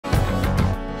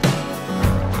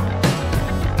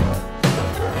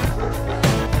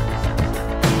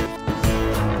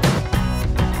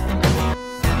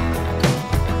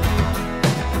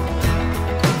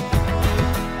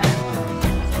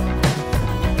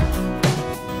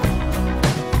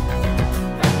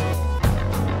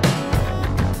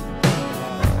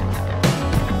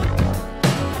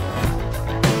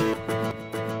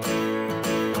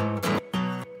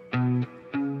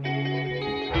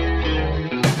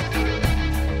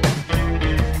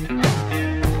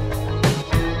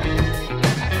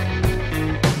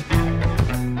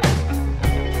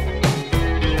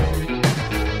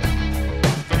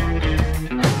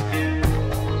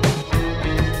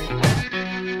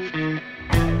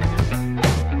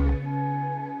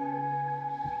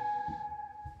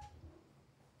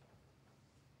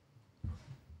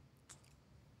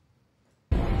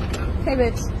Hey,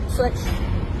 babes. Switch.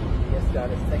 Yes, got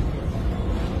it. Thank you.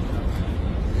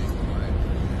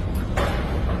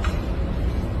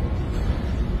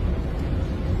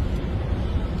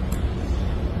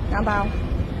 Now bow.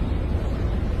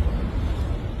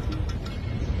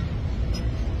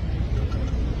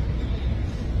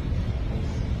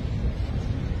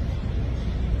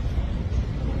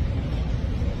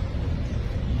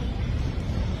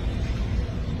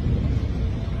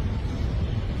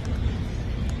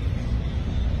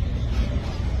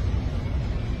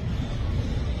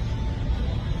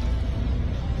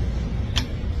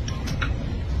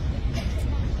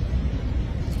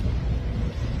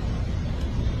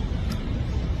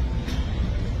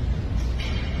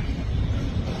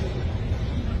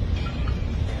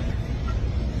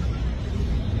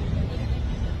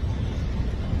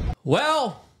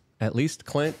 Well, at least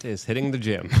Clint is hitting the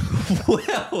gym.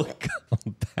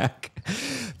 Welcome back.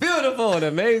 Beautiful and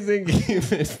amazing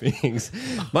human beings.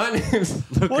 My name's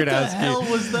Luke What the Radowski. hell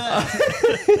was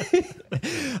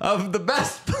that? Of the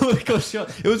best political show.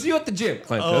 It was you at the gym,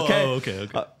 Clint, okay? Oh, okay.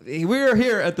 We are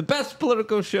here at the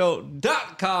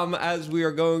bestpoliticalshow.com as we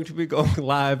are going to be going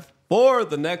live for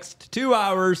the next 2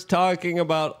 hours talking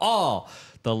about all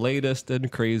the latest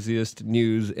and craziest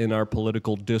news in our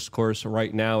political discourse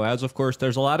right now. As, of course,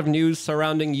 there's a lot of news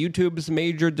surrounding YouTube's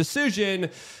major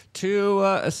decision to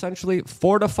essentially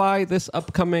fortify this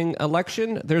upcoming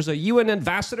election. There's a UN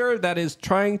ambassador that is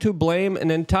trying to blame an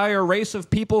entire race of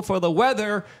people for the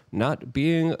weather not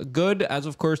being good. As,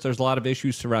 of course, there's a lot of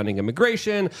issues surrounding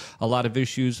immigration, a lot of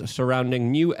issues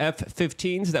surrounding new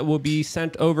F-15s that will be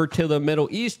sent over to the Middle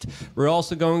East. We're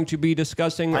also going to be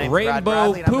discussing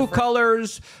rainbow poo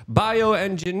colors,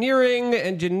 bioengineering,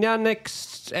 and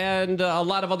genetics, and a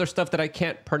lot of other stuff that I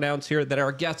can't pronounce here that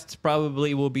our guests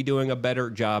probably will be doing a better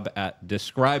job at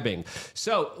describing.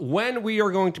 So when we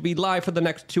are going to be live for the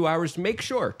next 2 hours, make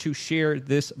sure to share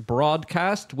this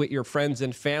broadcast with your friends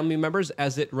and family members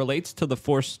as it relates to the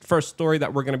first story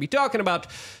that we're going to be talking about,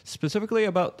 specifically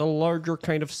about the larger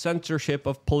kind of censorship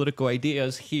of political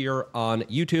ideas here on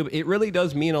YouTube. It really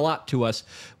does mean a lot to us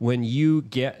when you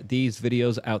get these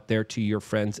videos out there to your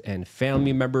friends and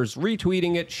family members,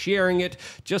 retweeting it, sharing it,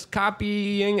 just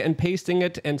copying and pasting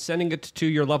it and sending it to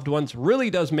your loved ones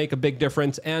really does make a big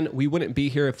difference, and we wouldn't be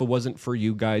here if it wasn't for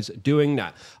you guys doing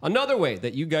that. Another way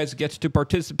that you guys get to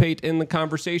participate in the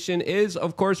conversation is,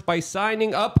 of course, by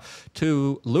signing up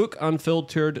to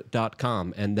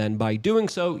LukeUnfiltered.com, and then by doing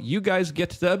so, you guys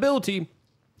get the ability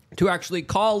to actually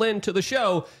call in to the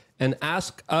show and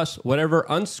ask us whatever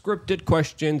unscripted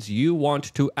questions you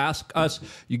want to ask us.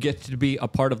 You get to be a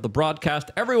part of the broadcast.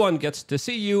 Everyone gets to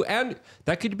see you, and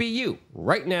that could be you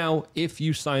right now if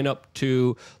you sign up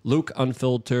to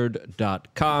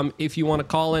LukeUnfiltered.com. If you want to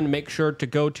call in, make sure to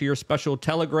go to your special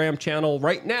Telegram channel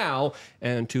right now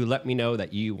and to let me know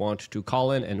that you want to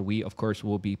call in, and we, of course,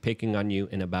 will be picking on you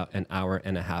in about an hour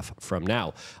and a half from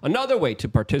now. Another way to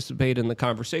participate in the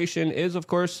conversation is, of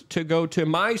course, to go to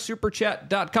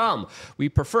mysuperchat.com. We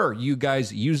prefer you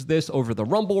guys use this over the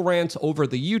Rumble rants, over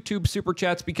the YouTube Super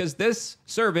Chats, because this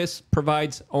service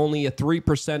provides only a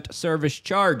 3% service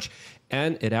charge,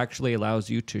 and it actually allows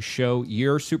you to show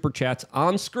your Super Chats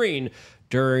on screen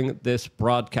during this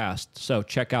broadcast. So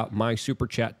check out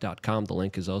mysuperchat.com. The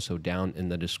link is also down in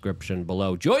the description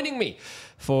below. Joining me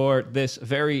for this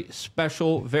very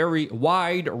special, very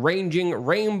wide-ranging,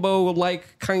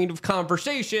 rainbow-like kind of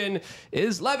conversation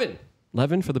is Levin.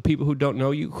 Levin, for the people who don't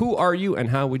know you, who are you and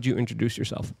how would you introduce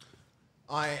yourself?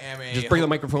 I am a... Just bring the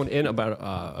microphone in about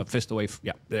a fist away.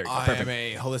 Yeah, there you go. I Perfect. am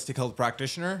a holistic health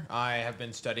practitioner. I have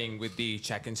been studying with the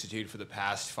Czech Institute for the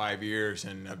past 5 years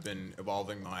and have been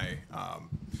evolving my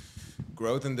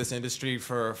growth in this industry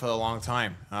for a long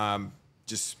time.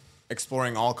 Just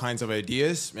exploring all kinds of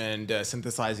ideas and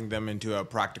synthesizing them into a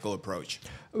practical approach.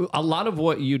 A lot of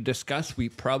what you discuss, we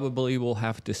probably will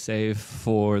have to save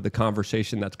for the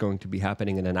conversation that's going to be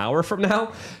happening in an hour from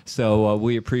now. So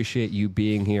we appreciate you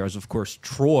being here. As, of course,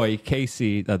 Troy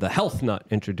Casey, the health nut,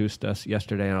 introduced us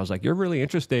yesterday. And I was like, you're really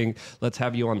interesting. Let's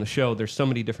have you on the show. There's so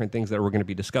many different things that we're going to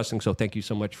be discussing. So thank you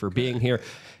so much for being here.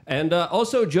 And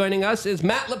also joining us is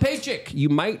Matt Lepachik. You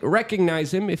might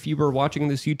recognize him if you were watching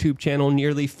this YouTube channel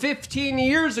nearly 15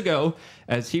 years ago,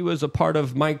 as he was a part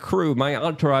of my crew, my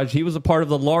entourage. He was a part of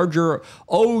the larger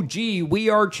OG We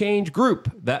Are Change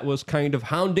group that was kind of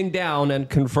hounding down and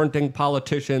confronting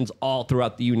politicians all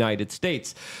throughout the United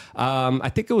States. I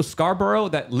think it was Scarborough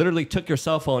that literally took your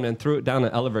cell phone and threw it down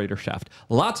an elevator shaft.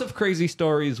 Lots of crazy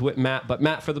stories with Matt. But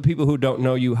Matt, for the people who don't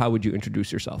know you, how would you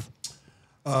introduce yourself?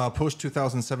 Post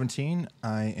 2017,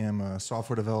 I am a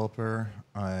software developer.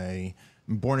 I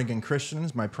I'm born-again Christian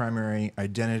is my primary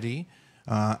identity.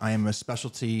 I am a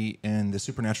specialty in the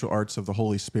supernatural arts of the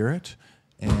Holy Spirit,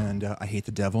 and I hate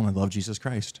the devil and I love Jesus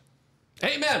Christ.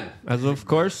 Amen. As of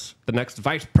course, the next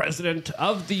vice president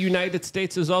of the United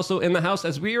States is also in the House,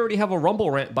 as we already have a Rumble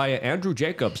rant by Andrew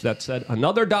Jacobs that said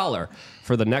another $1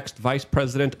 for the next vice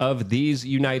president of these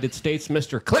United States,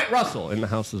 Mr. Clint Russell, in the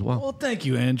House as well. Well, thank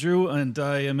you, Andrew. And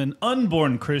I am an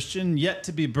unborn Christian, yet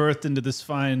to be birthed into this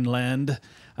fine land.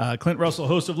 Clint Russell,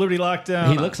 host of Liberty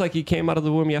Lockdown. He looks like he came out of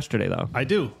the womb yesterday, though. I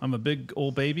do. I'm a big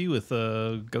old baby with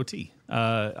a goatee.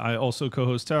 I also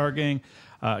co-host Tower Gang.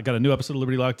 I got a new episode of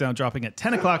Liberty Lockdown dropping at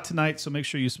 10 o'clock tonight, so make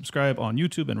sure you subscribe on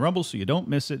YouTube and Rumble so you don't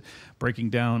miss it.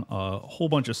 Breaking down a whole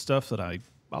bunch of stuff that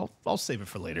I'll save it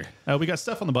for later. We got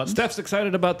Steph on the button. Steph's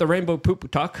excited about the Rainbow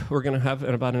Poop Talk we're going to have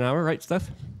in about an hour, right,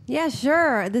 Steph? Yeah,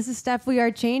 sure. This is Steph. We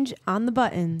are Change on the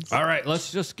buttons. All right,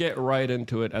 let's just get right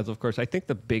into it. As of course, I think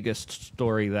the biggest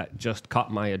story that just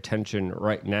caught my attention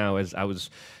right now as I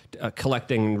was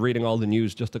collecting and reading all the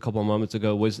news just a couple of moments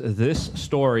ago was this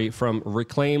story from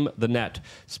Reclaim the Net,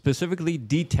 specifically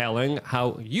detailing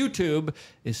how YouTube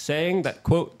is saying that,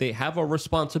 quote, they have a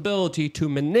responsibility to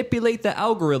manipulate the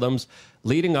algorithms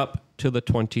leading up to the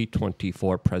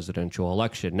 2024 presidential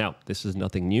election. Now, this is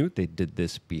nothing new. They did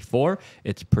this before.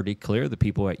 It's pretty clear the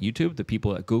people at YouTube, the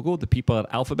people at Google, the people at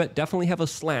Alphabet definitely have a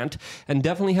slant and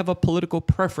definitely have a political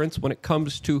preference when it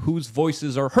comes to whose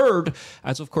voices are heard,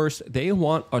 as of course they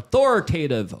want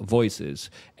authoritative voices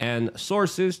and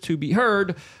sources to be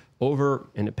heard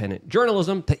over independent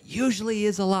journalism that usually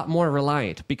is a lot more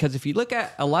reliant. Because if you look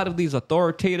at a lot of these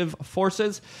authoritative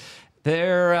forces,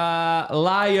 they're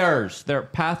liars. They're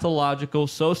pathological,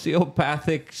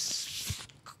 sociopathic,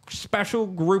 special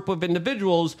group of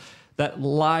individuals that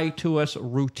lie to us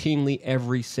routinely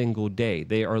every single day.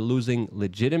 They are losing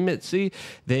legitimacy.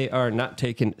 They are not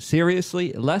taken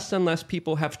seriously. Less and less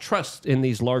people have trust in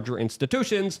these larger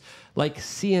institutions like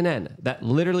CNN that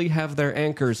literally have their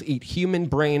anchors eat human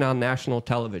brain on national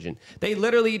television. They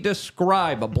literally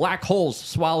describe black holes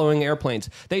swallowing airplanes.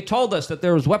 They told us that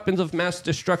there was weapons of mass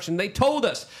destruction. They told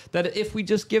us that if we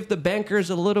just give the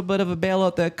bankers a little bit of a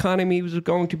bailout, the economy was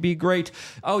going to be great.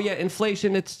 Oh yeah,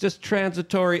 inflation, it's just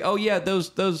transitory. Oh yeah,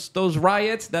 those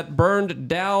riots that burned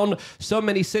down so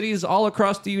many cities all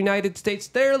across the United States,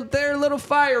 they're a little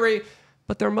fiery,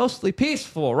 but they're mostly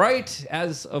peaceful, right?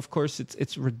 As, of course,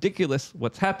 it's ridiculous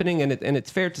what's happening, and it's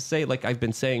fair to say, like I've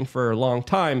been saying for a long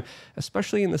time,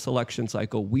 especially in this election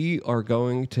cycle, we are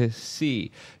going to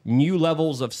see new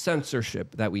levels of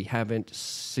censorship that we haven't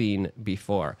seen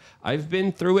before. I've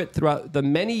been through it throughout the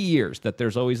many years that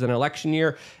there's always an election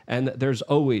year, and there's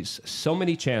always so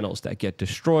many channels that get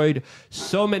destroyed,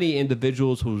 so many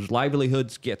individuals whose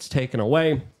livelihoods gets taken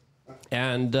away.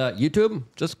 And YouTube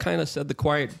just kind of said the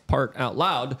quiet part out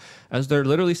loud as they're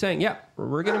literally saying, yeah,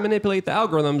 we're going to manipulate the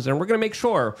algorithms and we're going to make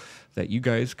sure that you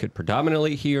guys could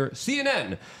predominantly hear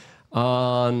CNN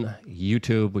on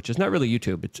YouTube, which is not really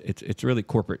YouTube. It's really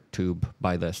corporate tube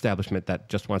by the establishment that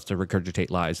just wants to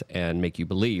regurgitate lies and make you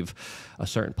believe a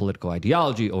certain political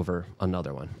ideology over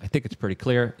another one. I think it's pretty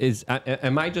clear.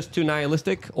 Am I just too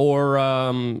nihilistic, or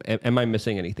am I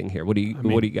missing anything here? What do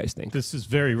you guys think? This is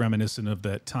very reminiscent of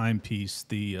that timepiece,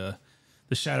 the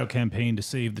shadow campaign to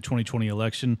save the 2020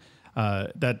 election.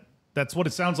 That's what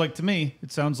it sounds like to me.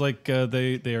 It sounds like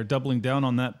they are doubling down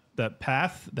on that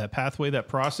pathway, that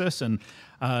process, and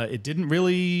it didn't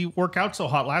really work out so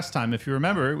hot last time. If you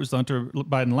remember, it was the Hunter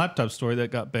Biden laptop story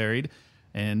that got buried,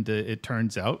 and it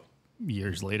turns out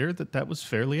years later that was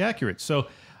fairly accurate. So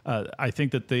I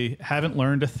think that they haven't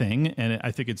learned a thing, and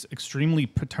I think it's extremely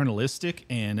paternalistic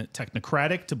and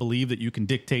technocratic to believe that you can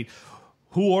dictate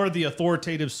who are the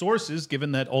authoritative sources,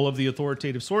 given that all of the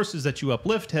authoritative sources that you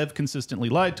uplift have consistently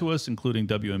lied to us, including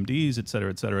WMDs, et cetera,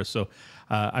 et cetera. So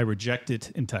I reject it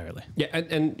entirely. Yeah,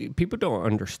 and people don't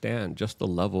understand just the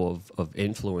level of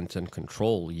influence and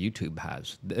control YouTube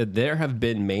has. There have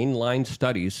been mainline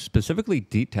studies specifically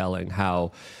detailing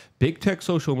how big tech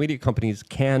social media companies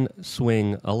can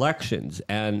swing elections.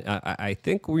 And I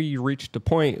think we reached a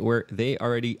point where they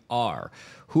already are.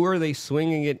 Who are they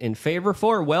swinging it in favor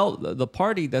for? Well, the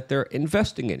party that they're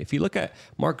investing in. If you look at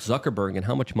Mark Zuckerberg and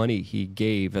how much money he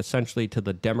gave essentially to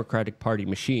the Democratic Party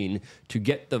machine to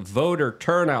get the voter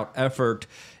turnout effort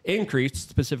increased,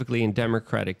 specifically in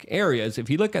Democratic areas. If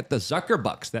you look at the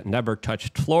Zuckerbucks that never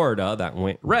touched Florida, that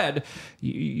went red,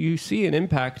 you see an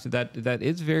impact that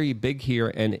is very big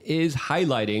here and is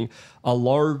highlighting a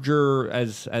larger,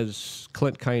 as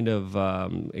Clint kind of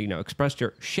expressed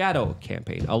here, shadow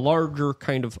campaign, a larger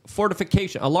kind of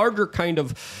fortification, a larger kind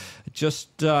of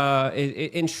just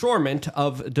enshorement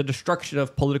of the destruction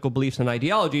of political beliefs and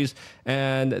ideologies.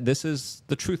 And this is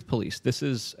the truth police. This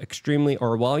is extremely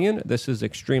Orwellian. This is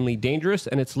extremely dangerous.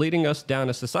 And it's leading us down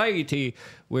a society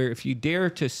where if you dare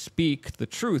to speak the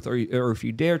truth or if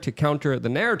you dare to counter the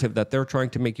narrative that they're trying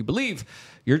to make you believe,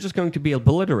 you're just going to be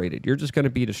obliterated. You're just going to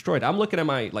be destroyed. I'm looking at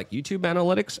my YouTube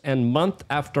analytics, and month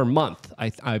after month,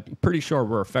 I'm pretty sure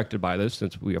we're affected by this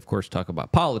since we, of course, talk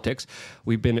about politics.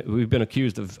 We've been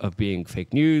accused of being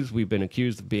fake news. We've been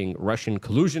accused of being Russian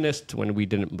collusionists when we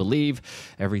didn't believe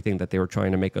everything that they were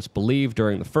trying to make us believe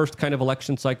during the first kind of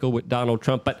election cycle with Donald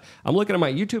Trump. But I'm looking at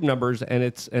my YouTube numbers, and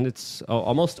it's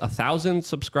almost 1,000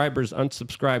 subscribers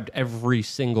unsubscribed every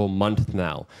single month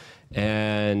now.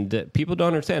 And people don't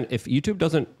understand, if YouTube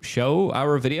doesn't show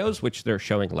our videos, which they're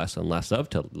showing less and less of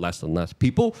to less and less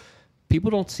people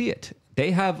don't see it.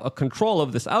 They have a control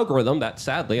of this algorithm that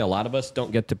sadly a lot of us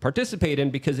don't get to participate in,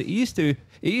 because it used to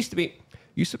be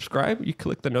you subscribe, you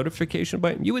click the notification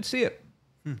button, you would see it.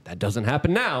 That doesn't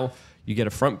happen now. You get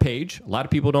a front page. A lot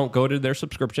of people don't go to their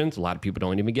subscriptions. A lot of people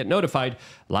don't even get notified.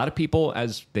 A lot of people,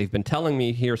 as they've been telling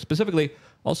me here specifically,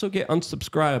 also get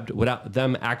unsubscribed without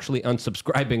them actually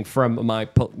unsubscribing from my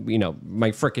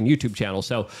frickin' YouTube channel.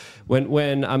 So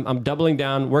when I'm doubling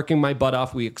down, working my butt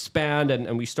off, we expand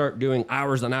and we start doing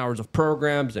hours and hours of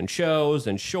programs and shows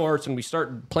and shorts, and we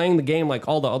start playing the game like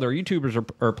all the other YouTubers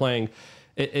are playing.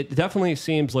 It definitely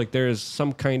seems like there's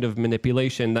some kind of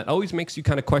manipulation that always makes you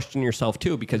kind of question yourself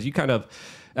too, because you kind of,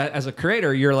 as a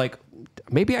creator, you're like,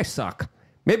 maybe I suck.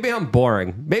 Maybe I'm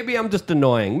boring. Maybe I'm just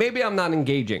annoying. Maybe I'm not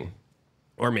engaging.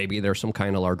 Or maybe there's some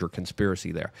kind of larger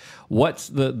conspiracy there. What's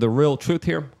the real truth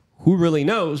here? Who really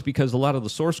knows? Because a lot of the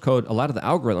source code, a lot of the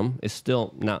algorithm is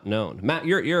still not known. Matt,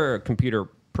 you're a computer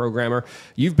programmer.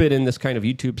 You've been in this kind of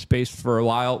YouTube space for a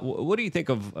while. What do you think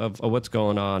of what's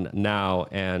going on now?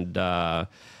 And I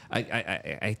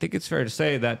think it's fair to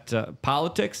say that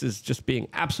politics is just being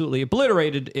absolutely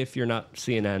obliterated if you're not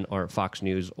CNN or Fox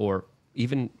News or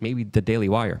even maybe the Daily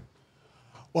Wire.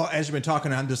 Well, as you've been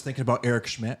talking, I'm just thinking about Eric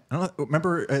Schmidt. I don't know,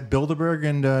 remember at Bilderberg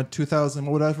in 2000,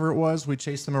 whatever it was, we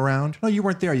chased him around? No, you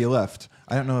weren't there. You left.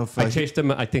 I don't know if I chased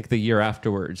him. I think the year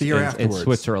afterwards. The year afterwards in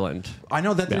Switzerland. I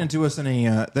know that didn't do us any.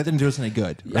 That didn't do us any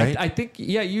good, right? I think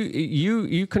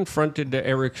you confronted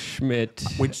Eric Schmidt.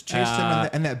 We chased him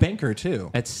and that banker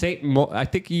too at I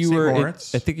think you St. were.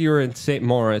 Moritz? I think you were in St.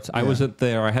 Moritz. I wasn't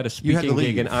there. I had a speaking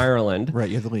gig in Ireland. Right,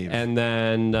 you had to leave. And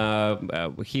then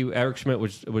Eric Schmidt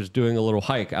was doing a little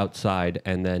hike outside,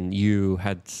 and then you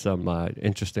had some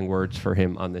interesting words for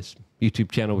him on this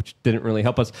YouTube channel, which didn't really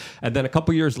help us. And then a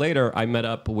couple years later, I met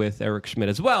up with Eric Schmidt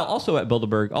as well, also at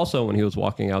Bilderberg, also when he was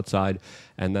walking outside.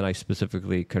 And then I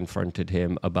specifically confronted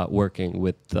him about working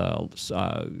with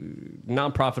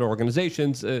nonprofit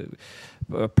organizations,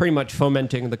 pretty much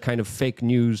fomenting the kind of fake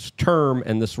news term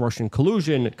and this Russian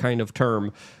collusion kind of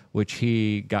term, which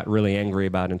he got really angry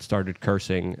about and started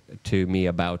cursing to me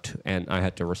about. And I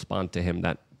had to respond to him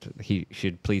that he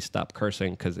should please stop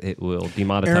cursing because it will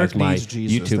demonetize my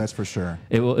YouTube. That's for sure.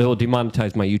 It will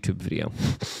demonetize my YouTube video.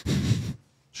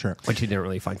 Sure. Which he didn't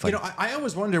really find funny. I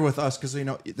always wonder with us, because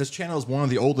this channel is one of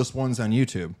the oldest ones on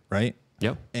YouTube, right?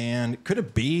 Yep. And could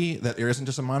it be that there isn't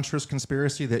just a monstrous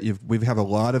conspiracy that we have a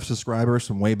lot of subscribers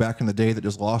from way back in the day that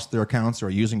just lost their accounts or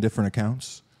are using different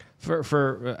accounts?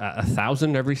 For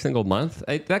 1,000 every single month,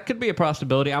 that could be a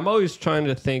possibility. I'm always trying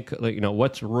to think,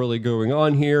 what's really going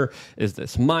on here? Is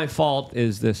this my fault?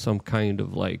 Is this some kind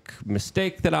of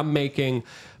mistake that I'm making?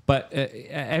 But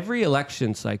every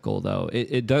election cycle, though,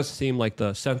 it does seem like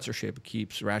the censorship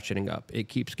keeps ratcheting up. It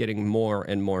keeps getting more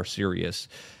and more serious.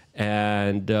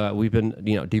 And we've been,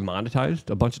 demonetized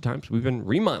a bunch of times. We've been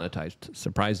remonetized,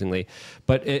 surprisingly.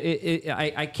 But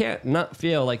I can't not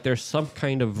feel like there's some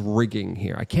kind of rigging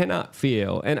here. I cannot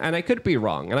feel, and I could be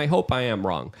wrong, and I hope I am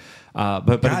wrong.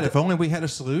 But God, if only we had a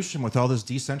solution with all this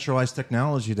decentralized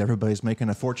technology that everybody's making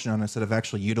a fortune on instead of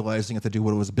actually utilizing it to do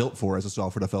what it was built for as a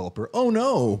software developer. Oh,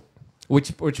 no.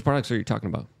 Which products are you talking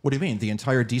about? What do you mean? The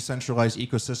entire decentralized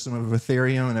ecosystem of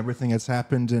Ethereum and everything that's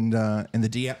happened in the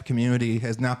DApp community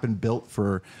has not been built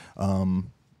for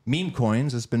meme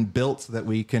coins. It's been built so that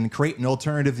we can create an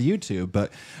alternative to YouTube.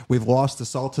 But we've lost the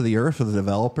salt of the earth for the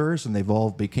developers, and they've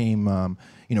all became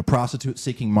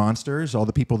prostitute-seeking monsters. All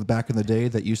the people back in the day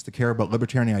that used to care about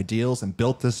libertarian ideals and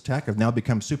built this tech have now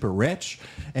become super rich,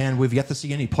 and we've yet to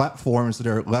see any platforms that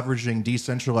are leveraging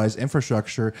decentralized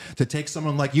infrastructure to take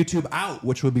someone like YouTube out,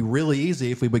 which would be really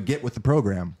easy if we would get with the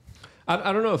program.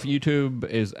 I don't know if YouTube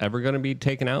is ever going to be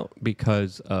taken out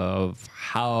because of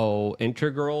how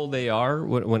integral they are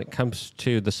when it comes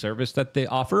to the service that they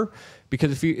offer.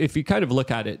 Because if you kind of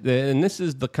look at it, and this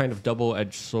is the kind of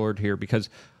double-edged sword here, because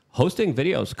hosting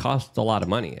videos costs a lot of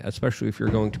money, especially if you're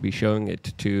going to be showing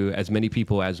it to as many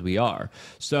people as we are.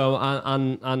 So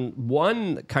on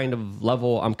one kind of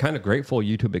level, I'm kind of grateful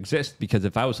YouTube exists, because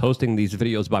if I was hosting these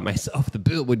videos by myself, the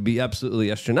bill would be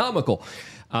absolutely astronomical.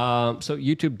 So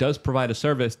YouTube does provide a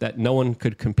service that no one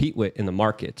could compete with in the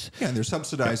market. Yeah, and they're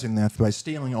subsidizing that by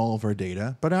stealing all of our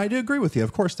data. But I do agree with you.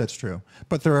 Of course, that's true.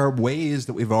 But there are ways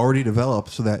that we've already developed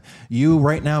so that you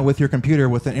right now with your computer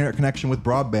with an internet connection with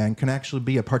broadband can actually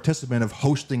be a participant of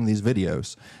hosting these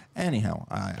videos. Anyhow,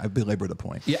 I belabor the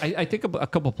point. Yeah, I think a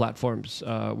couple platforms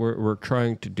we're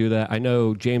trying to do that. I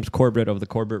know James Corbett of the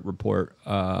Corbett Report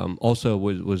also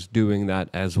was doing that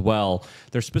as well.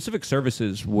 There's specific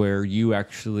services where you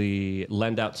actually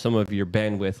lend out some of your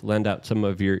bandwidth, lend out some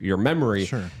of your memory,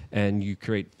 Sure. and you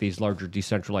create these larger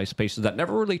decentralized spaces that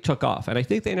never really took off. And I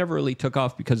think they never really took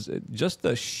off because just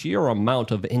the sheer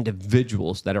amount of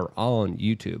individuals that are on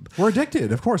YouTube. We're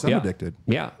addicted. Of course, I'm addicted.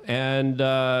 Yeah, and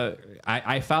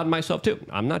I found myself too.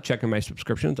 I'm not checking my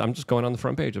subscriptions. I'm just going on the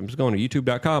front page. I'm just going to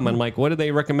youtube.com. I'm like, what are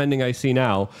they recommending I see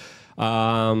now?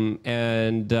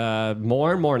 And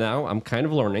more and more now, I'm kind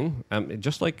of learning,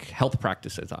 just like health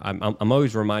practices. I'm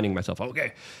always reminding myself,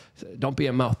 okay, don't be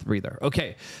a mouth breather.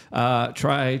 Okay,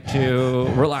 try to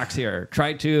relax here.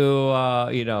 Try to,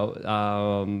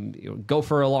 go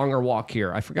for a longer walk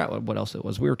here. I forgot what else it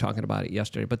was. We were talking about it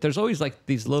yesterday. But there's always like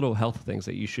these little health things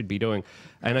that you should be doing.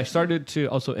 And I started to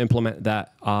also implement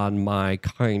that on my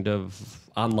kind of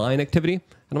online activity.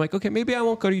 And I'm like, okay, maybe I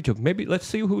won't go to YouTube. Maybe let's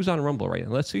see who's on Rumble right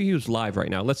now. Let's see who's live right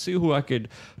now. Let's see who I could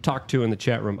talk to in the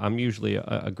chat room. I'm usually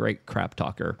a great crap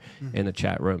talker in the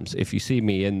chat rooms. If you see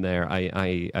me in there,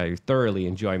 I thoroughly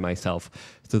enjoy myself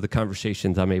through the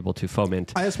conversations I'm able to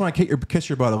foment. I just want to kiss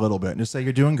your butt a little bit and just say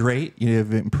you're doing great.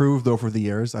 You've improved over the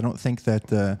years. I don't think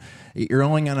that you're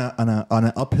only on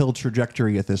an uphill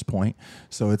trajectory at this point.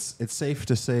 So it's safe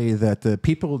to say that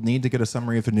people need to get a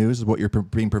summary of the news of what you're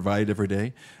being provided every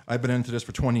day. I've been into this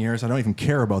for 20 years. I don't even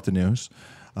care about the news.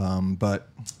 But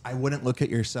I wouldn't look at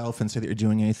yourself and say that you're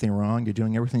doing anything wrong. You're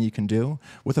doing everything you can do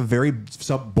with a very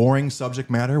boring subject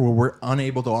matter where we're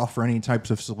unable to offer any types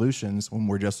of solutions when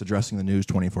we're just addressing the news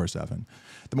 24/7.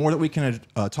 The more that we can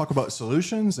talk about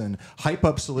solutions and hype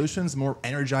up solutions, the more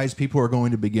energized people are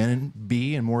going to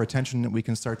be, and more attention that we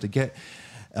can start to get.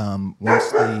 Once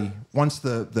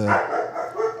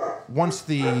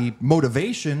the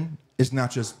motivation is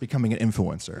not just becoming an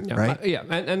influencer, right?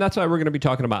 And that's why we're going to be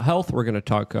talking about health. We're going to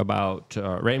talk about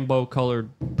rainbow-colored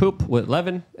poop with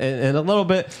Levin in a little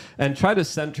bit, and try to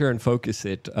center and focus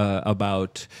it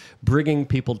about bringing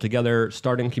people together,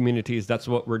 starting communities. That's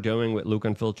what we're doing with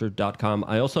LukeUnfiltered.com.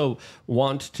 I also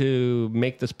want to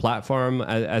make this platform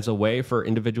as a way for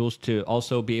individuals to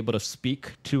also be able to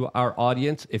speak to our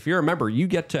audience. If you're a member, you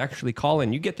get to actually call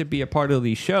in. You get to be a part of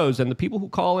these shows, and the people who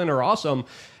call in are awesome.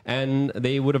 And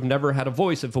they would have never had a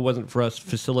voice if it wasn't for us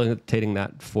facilitating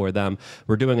that for them.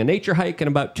 We're doing a nature hike in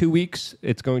about 2 weeks.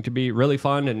 It's going to be really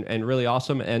fun and really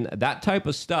awesome. And that type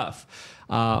of stuff,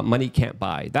 money can't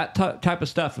buy. That type of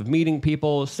stuff of meeting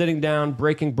people, sitting down,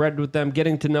 breaking bread with them,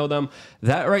 getting to know them,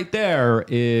 that right there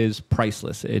is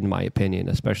priceless, in my opinion,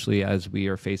 especially as we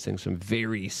are facing some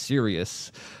very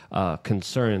serious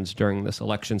concerns during this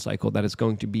election cycle that is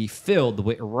going to be filled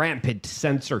with rampant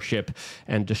censorship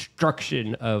and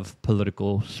destruction of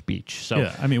political speech. So,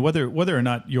 yeah, I mean, whether or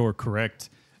not you're correct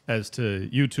as to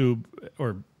YouTube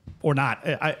or not,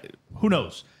 who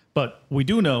knows? But we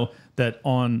do know that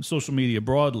on social media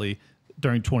broadly,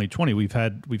 during 2020, we've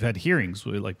had hearings.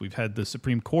 We've had the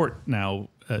Supreme Court now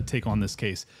take on this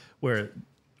case, where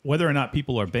whether or not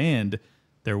people are banned,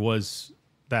 there was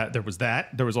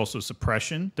also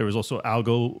suppression, there was also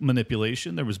algo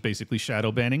manipulation, there was basically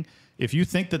shadow banning. If you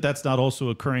think that that's not also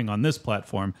occurring on this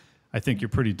platform, I think you're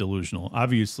pretty delusional.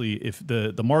 Obviously, if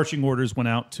the marching orders went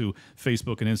out to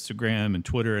Facebook and Instagram and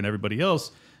Twitter and everybody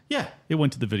else, yeah, it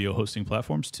went to the video hosting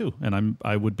platforms too. And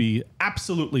I would be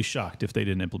absolutely shocked if they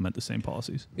didn't implement the same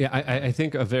policies. Yeah, I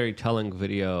think a very telling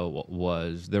video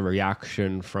was the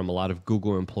reaction from a lot of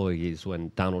Google employees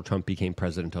when Donald Trump became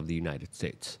president of the United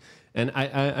States. And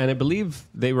I believe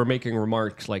they were making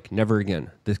remarks like, never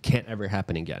again. This can't ever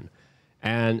happen again.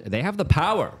 And they have the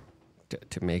power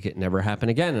to make it never happen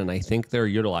again. And I think they're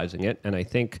utilizing it. And I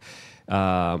think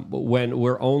when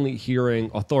we're only hearing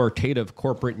authoritative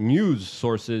corporate news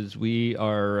sources, we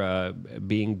are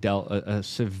being dealt a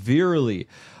severely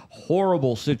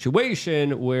horrible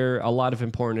situation where a lot of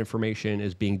important information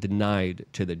is being denied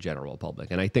to the general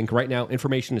public. And I think right now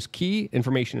information is key,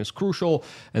 information is crucial,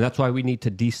 and that's why we need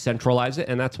to decentralize it.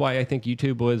 And that's why I think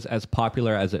YouTube was as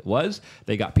popular as it was.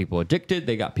 They got people addicted,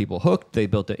 they got people hooked, they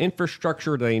built an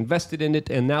infrastructure, they invested in it,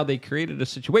 and now they created a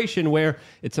situation where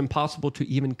it's impossible to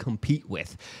even compete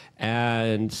with.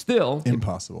 And still...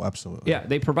 Impossible, absolutely. Yeah,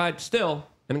 they provide still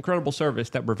an incredible service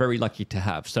that we're very lucky to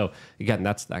have. So again,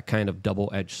 that's that kind of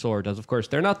double-edged sword. As of course,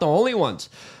 they're not the only ones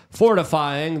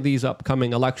fortifying these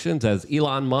upcoming elections, as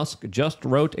Elon Musk just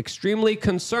wrote extremely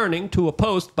concerning to a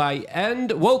post by End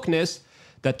Wokeness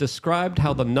that described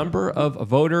how the number of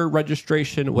voter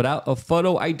registration without a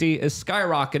photo ID is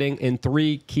skyrocketing in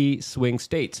 3 key swing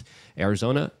states: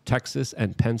 Arizona, Texas,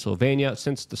 and Pennsylvania.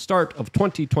 Since the start of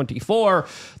 2024,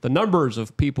 the numbers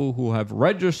of people who have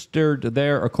registered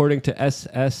there, according to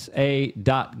SSA.gov,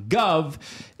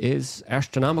 is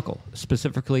astronomical,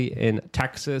 specifically in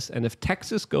Texas. And if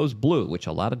Texas goes blue, which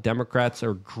a lot of Democrats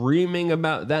are dreaming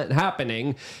about that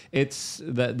happening, it's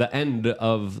the end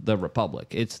of the republic.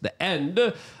 It's the end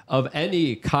of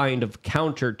any kind of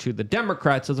counter to the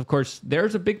Democrats, as of course,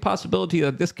 there's a big possibility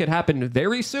that this could happen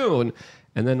very soon.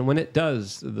 And then when it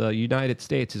does, the United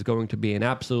States is going to be an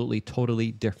absolutely,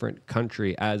 totally different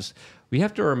country. As we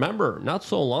have to remember, not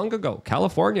so long ago,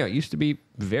 California used to be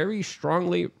very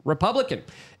strongly Republican.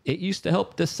 It used to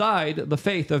help decide the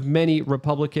fate of many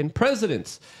Republican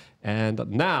presidents. And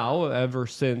now, ever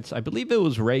since, I believe it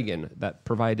was Reagan that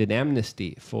provided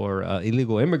amnesty for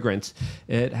illegal immigrants,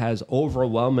 it has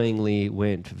overwhelmingly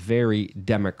went very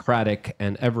Democratic.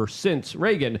 And ever since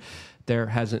Reagan, there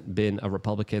hasn't been a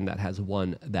Republican that has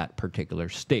won that particular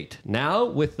state. Now,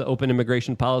 with the open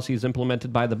immigration policies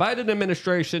implemented by the Biden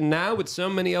administration, now with so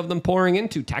many of them pouring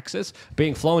into Texas,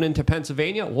 being flown into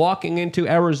Pennsylvania, walking into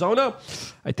Arizona,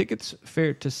 I think it's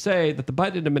fair to say that the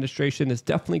Biden administration is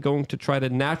definitely going to try to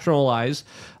naturalize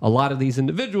a lot of these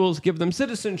individuals, give them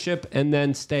citizenship, and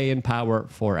then stay in power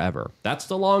forever. That's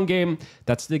the long game.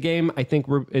 That's the game I think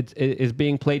it is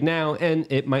being played now, and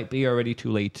it might be already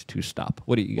too late to stop.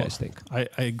 What do you guys think? I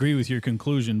agree with your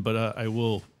conclusion, but I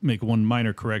will make one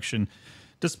minor correction.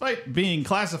 Despite being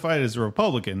classified as a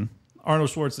Republican, Arnold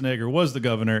Schwarzenegger was the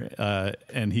governor,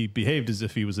 and he behaved as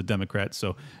if he was a Democrat.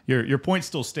 So your point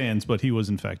still stands, but he was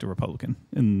in fact a Republican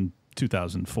in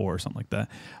 2004 or something like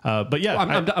that. But yeah,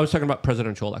 well, I was talking about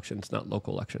presidential elections, not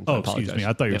local elections. Oh, excuse me.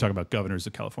 I thought you were talking about governors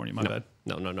of California. My bad.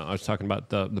 No. I was talking about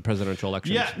the presidential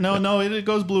elections. Yeah, no, it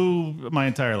goes blue my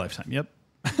entire lifetime. Yep.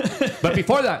 But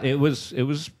before that, it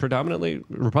was predominantly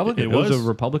Republican. It was a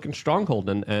Republican stronghold,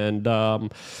 and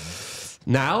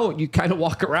now you kind of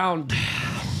walk around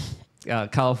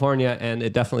California, and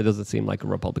it definitely doesn't seem like a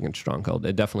Republican stronghold.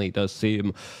 It definitely does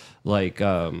seem like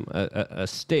a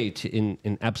state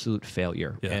in absolute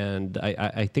failure, and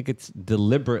I think it's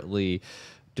deliberately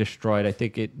destroyed. I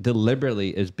think it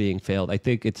deliberately is being failed. I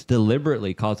think it's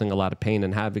deliberately causing a lot of pain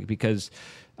and havoc because.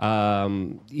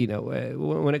 When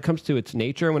it comes to its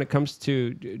nature, when it comes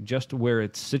to just where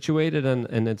it's situated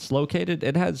and it's located,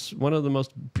 it has one of the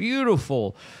most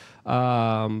beautiful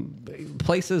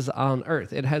places on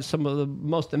Earth. It has some of the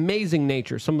most amazing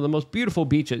nature, some of the most beautiful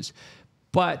beaches,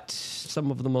 but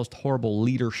some of the most horrible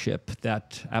leadership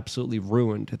that absolutely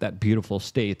ruined that beautiful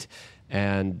state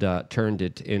and turned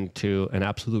it into an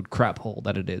absolute crap hole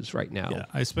that it is right now. Yeah,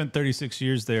 I spent 36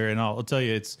 years there, and I'll tell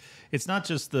you, it's not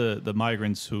just the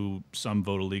migrants who some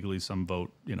vote illegally, some vote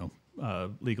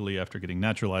legally after getting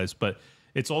naturalized, but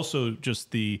it's also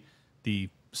just the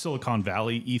Silicon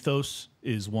Valley ethos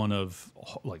is one of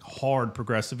like hard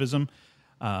progressivism,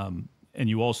 and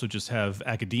you also just have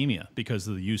academia because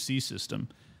of the UC system.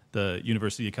 The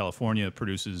University of California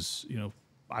produces,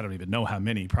 I don't even know how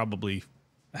many, probably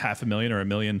 500,000 or 1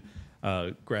 million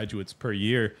graduates per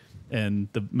year, and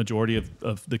the majority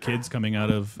of the kids coming out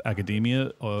of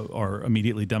academia are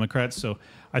immediately Democrats. So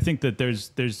I think that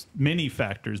there's many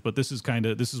factors, but this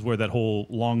is where that whole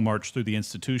long march through the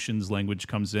institutions language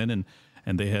comes in,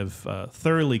 and they have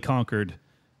thoroughly conquered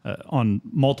on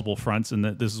multiple fronts, and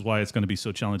that this is why it's going to be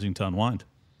so challenging to unwind.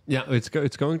 Yeah, it's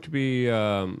going to be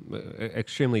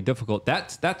extremely difficult.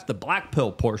 That's the black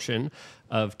pill portion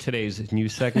of today's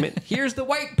news segment. Here's the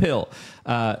white pill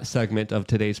segment of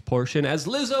today's portion, as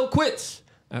Lizzo quits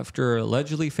after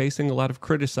allegedly facing a lot of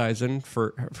criticism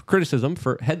for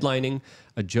headlining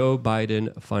a Joe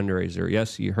Biden fundraiser.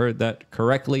 Yes, you heard that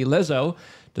correctly. Lizzo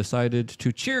decided to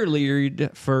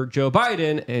cheerlead for Joe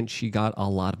Biden, and she got a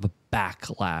lot of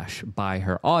backlash by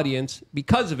her audience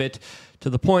because of it, to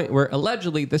the point where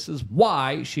allegedly this is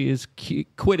why she is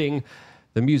quitting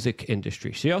the music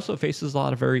industry. She also faces a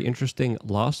lot of very interesting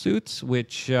lawsuits,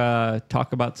 which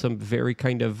talk about some very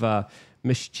kind of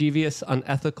mischievous,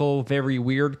 unethical, very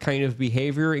weird kind of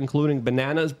behavior, including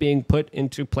bananas being put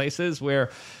into places where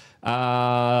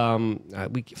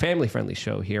family-friendly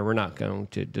show here. We're not going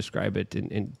to describe it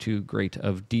in too great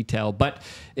of detail, but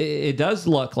it does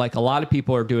look like a lot of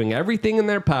people are doing everything in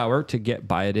their power to get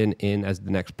Biden in as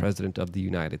the next president of the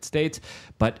United States.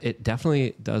 But it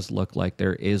definitely does look like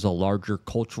there is a larger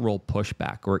cultural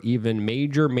pushback, or even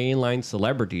major mainline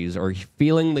celebrities are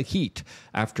feeling the heat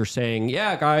after saying,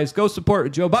 "Yeah, guys, go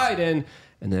support Joe Biden."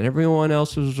 And then everyone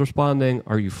else was responding,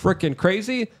 "Are you freaking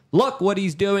crazy? Look what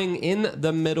he's doing in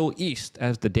the Middle East."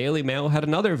 As the Daily Mail had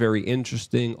another very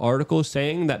interesting article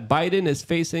saying that Biden is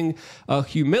facing a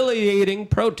humiliating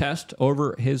protest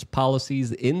over his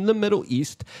policies in the Middle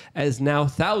East, as now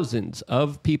thousands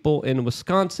of people in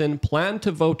Wisconsin plan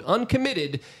to vote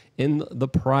uncommitted in the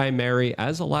primary,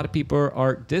 as a lot of people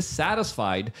are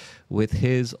dissatisfied with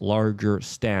his larger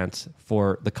stance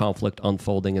for the conflict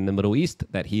unfolding in the Middle East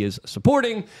that he is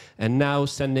supporting, and now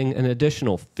sending an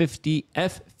additional 50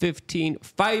 F-15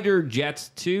 fighter jets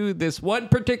to this one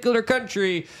particular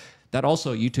country that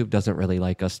also YouTube doesn't really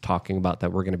like us talking about,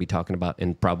 that we're going to be talking about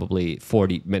in probably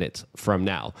 40 minutes from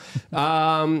now.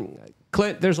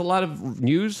 Clint, there's a lot of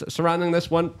news surrounding this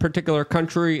one particular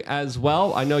country as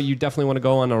well. I know you definitely want to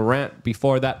go on a rant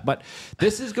before that, but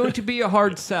this is going to be a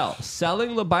hard sell.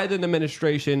 Selling the Biden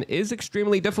administration is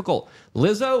extremely difficult.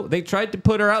 Lizzo, they tried to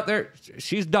put her out there.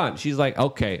 She's done. She's like,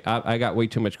 okay, I got way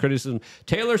too much criticism.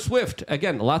 Taylor Swift,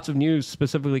 again, lots of news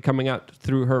specifically coming out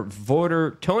through her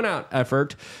voter tone-out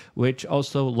effort, which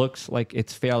also looks like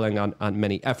it's failing on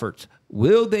many efforts.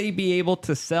 Will they be able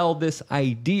to sell this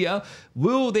idea?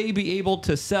 Will they be able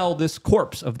to sell this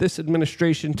corpse of this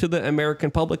administration to the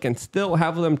American public and still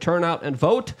have them turn out and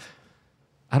vote?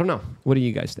 I don't know. What do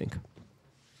you guys think?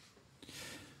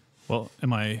 Well,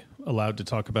 am I allowed to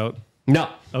talk about? No.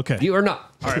 Okay. You are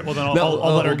not. All right. Well, then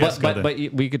I'll let our guest go then. But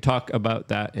we could talk about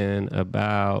that in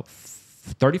about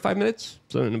 35 minutes.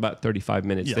 So in about 35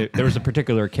 minutes, Yeah. there was a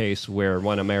particular case where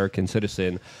one American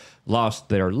citizen lost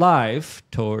their life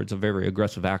towards a very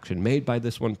aggressive action made by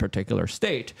this one particular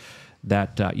state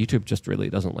that YouTube just really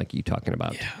doesn't like you talking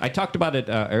about. Yeah. I talked about it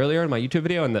earlier in my YouTube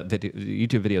video, and the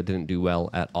YouTube video didn't do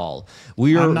well at all.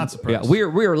 I'm not surprised. Yeah,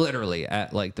 we're literally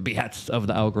at like the behests of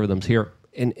the algorithms here.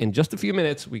 In just a few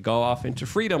minutes, we go off into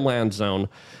Freedom Land Zone,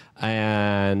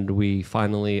 and we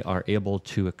finally are able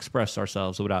to express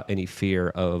ourselves without any fear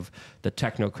of the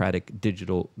technocratic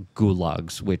digital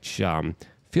gulags, which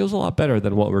feels a lot better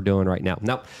than what we're doing right now.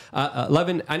 Now,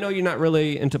 Levin, I know you're not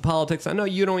really into politics. I know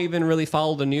you don't even really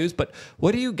follow the news, but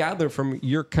what do you gather from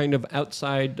your kind of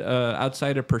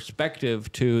outsider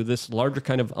perspective to this larger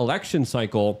kind of election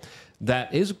cycle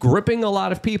that is gripping a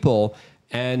lot of people?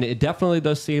 And it definitely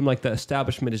does seem like the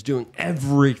establishment is doing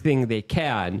everything they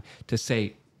can to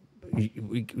say, we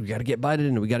got to get Biden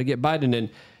in, we got to get Biden in.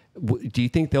 Do you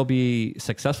think they'll be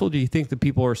successful? Do you think the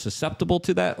people are susceptible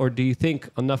to that? Or do you think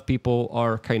enough people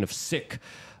are kind of sick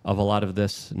of a lot of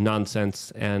this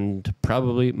nonsense and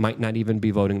probably might not even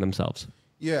be voting themselves?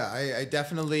 Yeah, I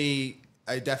definitely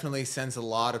sense a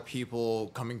lot of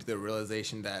people coming to the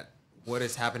realization that what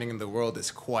is happening in the world is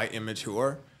quite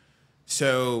immature.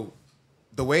 So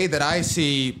the way that I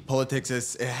see politics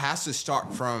is it has to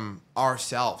start from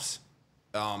ourselves.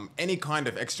 Any kind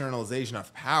of externalization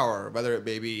of power, whether it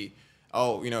may be,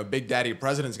 Big Daddy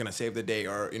President's going to save the day,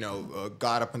 or,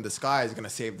 God up in the sky is going to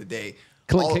save the day.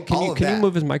 Can you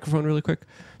move his microphone really quick?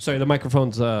 Sorry, the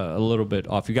microphone's a little bit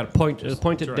off. You got to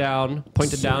point it down,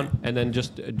 and then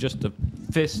just a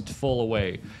fistful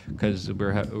away, because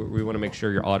we want to make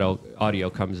sure your audio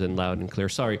comes in loud and clear.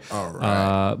 Sorry. All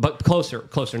right. But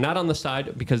closer, not on the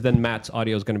side, because then Matt's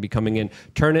audio is going to be coming in.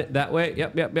 Turn it that way.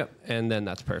 Yep. And then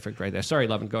that's perfect right there. Sorry,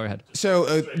 Levin, go ahead.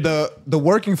 So the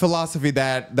working philosophy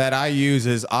that I use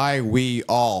is I, we,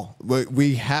 all.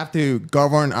 We have to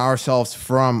govern ourselves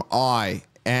from I.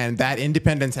 And that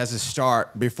independence has to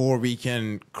start before we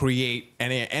can create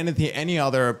any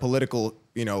other political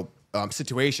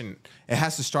situation. It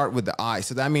has to start with the I.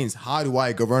 So that means, how do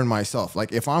I govern myself?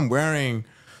 Like, if I'm wearing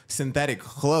synthetic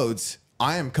clothes,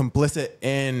 I am complicit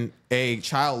in a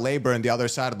child labor in the other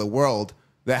side of the world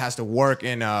that has to work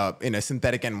in a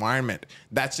synthetic environment.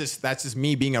 That's just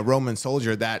me being a Roman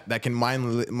soldier that can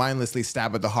mindlessly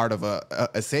stab at the heart of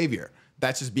a savior.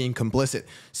 That's just being complicit.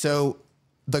 So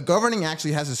the governing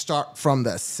actually has to start from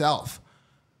the self.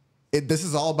 This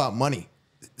is all about money.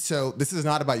 So this is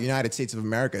not about United States of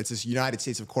America. It's just United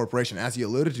States of corporation. As you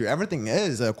alluded to, everything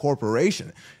is a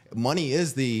corporation. Money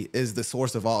is the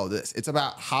source of all of this. It's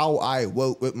about how I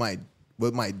vote with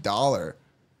with my dollar,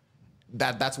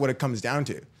 that's what it comes down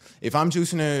to. If I'm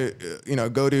choosing to,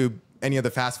 go to any of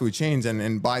the fast food chains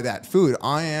and buy that food,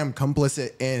 I am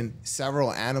complicit in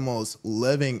several animals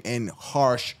living in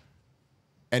harsh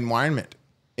environment,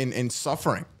 in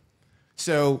suffering.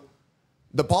 So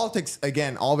the politics,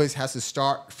 again, always has to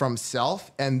start from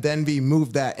self, and then we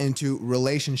move that into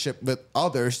relationship with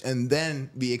others, and then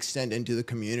we extend into the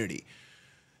community.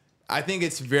 I think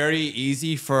it's very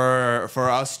easy for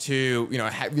us to,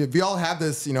 we all have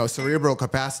this, cerebral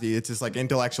capacity. It's just like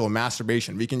intellectual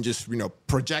masturbation. We can just,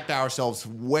 project ourselves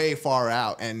way far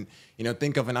out and,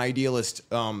 think of an idealist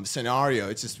scenario.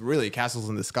 It's just really castles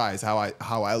in the sky is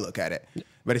how I look at it.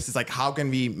 But it's just like, how can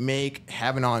we make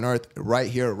heaven on earth right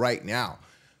here, right now?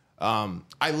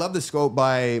 I love this quote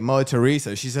by Mother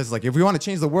Teresa. She says, like, if we want to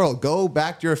change the world, go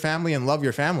back to your family and love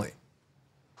your family.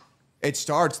 It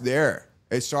starts there.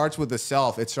 It starts with the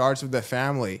self. It starts with the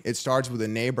family. It starts with the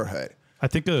neighborhood. I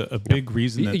think a big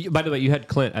reason that... By the way, you had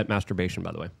Clint at masturbation,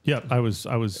 by the way. Yeah, I was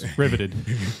riveted.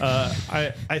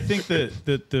 I think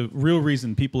that the real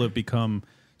reason people have become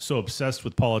so obsessed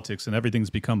with politics and everything's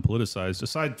become politicized,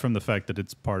 aside from the fact that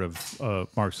it's part of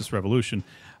Marxist revolution,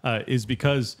 is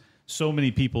because so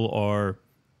many people are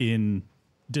in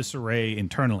disarray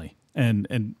internally.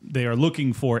 And they are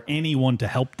looking for anyone to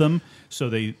help them. So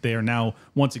they are now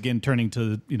once again turning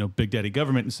to Big Daddy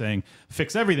government and saying,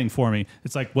 fix everything for me.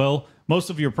 It's like, well, most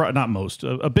of your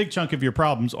a big chunk of your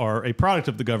problems are a product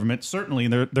of the government, certainly,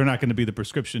 and they're not going to be the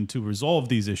prescription to resolve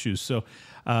these issues. So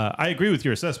I agree with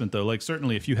your assessment, though. Like,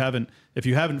 certainly, if you haven't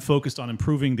focused on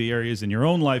improving the areas in your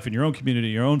own life, in your own community,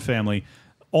 your own family,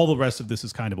 all the rest of this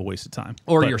is kind of a waste of time.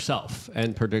 Or yourself,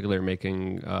 and particularly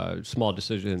making small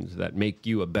decisions that make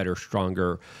you a better,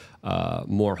 stronger,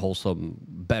 more wholesome,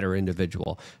 better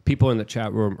individual. People in the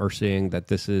chat room are saying that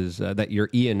this is that you're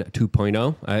Ian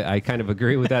 2.0. I kind of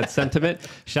agree with that sentiment.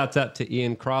 Shouts out to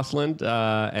Ian Crossland,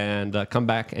 and come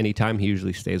back anytime. He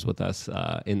usually stays with us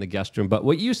in the guest room. But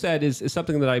what you said is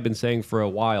something that I've been saying for a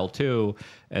while too,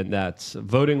 and that's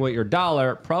voting with your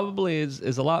dollar probably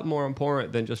is a lot more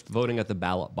important than just voting at the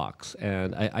ballot box.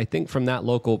 And I think from that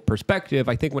local perspective,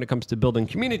 I think when it comes to building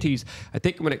communities, I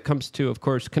think when it comes to, of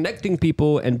course, connecting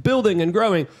people and building and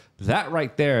growing, that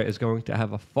right there is going to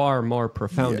have a far more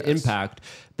profound impact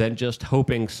than just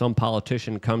hoping some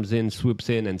politician comes in, swoops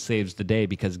in, and saves the day.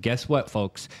 Because guess what,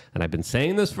 folks? And I've been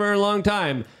saying this for a long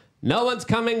time, no one's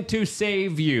coming to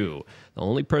save you. The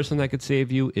only person that could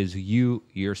save you is you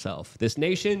yourself. This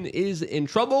nation is in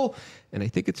trouble, and I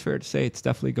think it's fair to say it's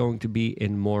definitely going to be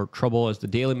in more trouble, as the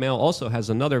Daily Mail also has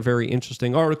another very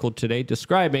interesting article today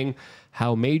describing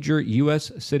how major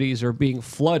U.S. cities are being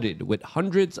flooded with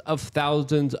hundreds of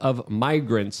thousands of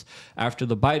migrants after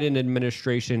the Biden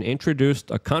administration introduced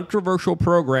a controversial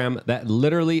program that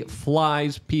literally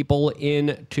flies people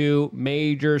into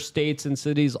major states and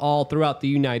cities all throughout the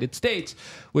United States,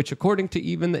 which, according to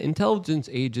even the intelligence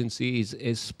agencies,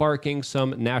 is sparking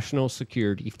some national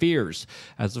security fears.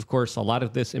 As, of course, a lot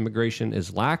of this immigration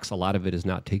is lax. A lot of it is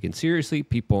not taken seriously.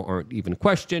 People aren't even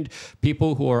questioned.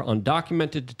 People who are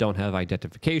undocumented, don't have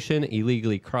identification,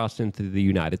 illegally crossed into the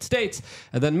United States,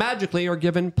 and then magically are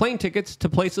given plane tickets to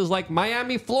places like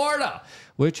Miami, Florida,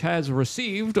 which has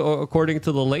received, according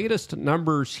to the latest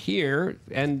numbers here,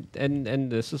 and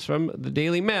this is from the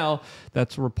Daily Mail,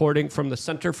 that's reporting from the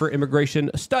Center for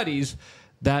Immigration Studies,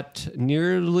 that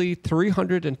nearly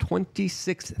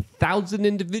 326,000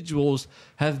 individuals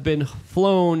have been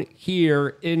flown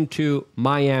here into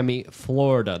Miami,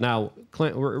 Florida. Now,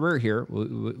 Clint, we're here.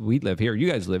 We live here. You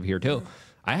guys live here, too.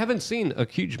 I haven't seen a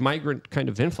huge migrant kind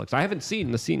of influx. I haven't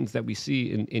seen the scenes that we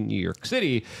see in New York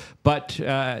City. But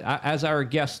as our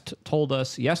guest told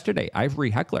us yesterday,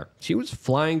 Ivory Heckler, she was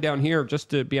flying down here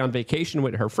just to be on vacation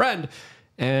with her friend.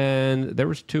 And there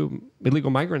was 2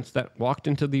 illegal migrants that walked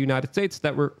into the United States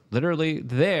that were literally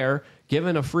there,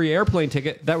 given a free airplane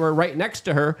ticket, that were right next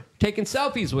to her, taking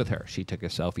selfies with her. She took a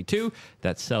selfie too.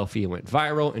 That selfie went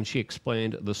viral, and she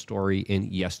explained the story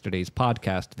in yesterday's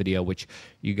podcast video, which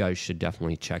you guys should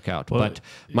definitely check out. Well, but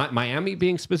Miami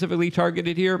being specifically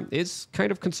targeted here is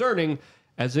kind of concerning,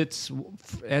 as it's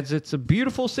a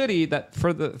beautiful city that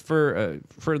for the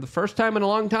first time in a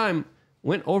long time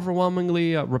went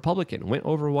overwhelmingly Republican, went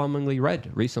overwhelmingly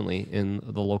red recently in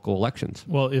the local elections.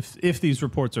 Well, if these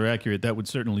reports are accurate, that would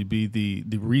certainly be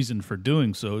the reason for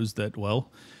doing so, is that,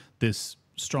 well, this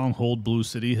stronghold blue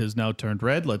city has now turned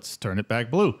red. Let's turn it back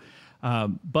blue.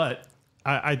 But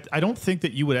I don't think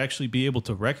that you would actually be able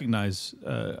to recognize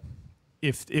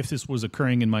if this was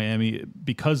occurring in Miami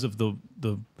because of the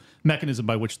mechanism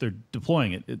by which they're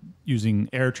deploying it using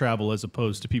air travel as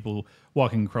opposed to people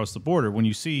walking across the border. When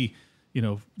you see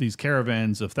these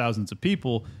caravans of thousands of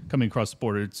people coming across the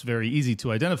border. It's very easy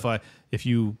to identify. If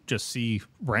you just see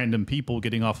random people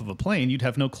getting off of a plane, you'd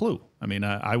have no clue. I mean,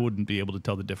 I wouldn't be able to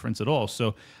tell the difference at all.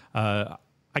 So I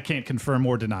can't confirm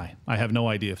or deny. I have no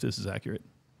idea if this is accurate.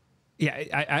 Yeah,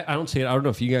 I don't see it. I don't know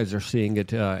if you guys are seeing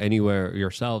it anywhere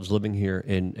yourselves living here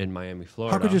in Miami,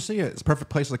 Florida. How could you see it? It's a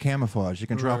perfect place to camouflage. You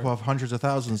can drop off hundreds of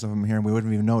thousands of them here and we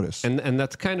wouldn't even notice. And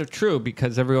that's kind of true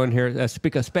because everyone here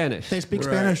speaks Spanish. They speak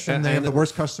Spanish and they have the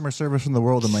worst customer service in the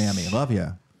world in Miami. Love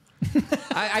ya.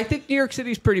 I think New York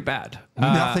City's pretty bad.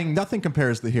 Nothing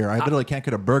compares to here. I literally can't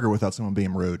get a burger without someone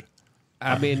being rude.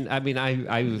 I mean,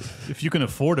 if you can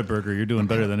afford a burger, you're doing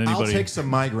better than anybody. I'll take some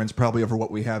migrants probably over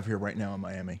what we have here right now in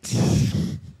Miami.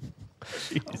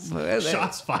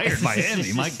 Shots fired,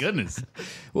 Miami. My goodness.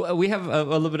 Well, we have a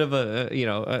little bit of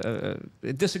a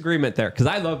disagreement there because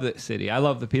I love the city. I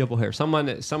love the people here.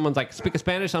 Someone's like, speak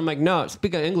Spanish. I'm like, no,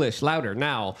 speak English louder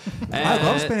now. I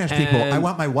love Spanish people. I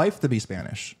want my wife to be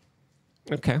Spanish.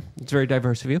 Okay, it's very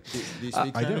diverse of you. Do you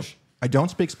speak Spanish? I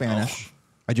don't speak Spanish.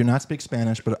 I do not speak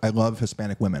Spanish, but I love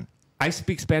Hispanic women. I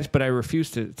speak Spanish, but I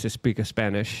refuse to speak a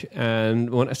Spanish. And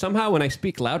when I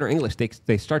speak louder English,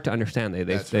 they start to understand.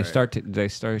 They start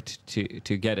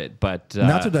to get it. But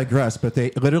not to digress, but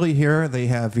they literally here they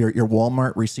have your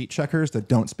Walmart receipt checkers that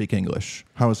don't speak English.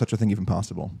 How is such a thing even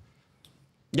possible?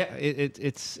 Yeah,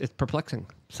 it's perplexing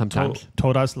sometimes.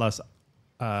 Todas las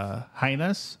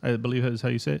jainas, I believe is how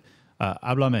you say it.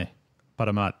 Háblame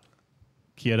para mat.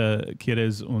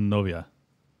 ¿Quieres un novia?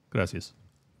 Gracias.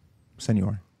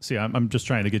 Senor. See, I'm just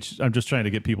trying to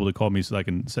get people to call me so I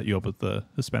can set you up with the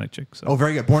Hispanic chick. So. Oh,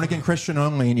 very good. Born again Christian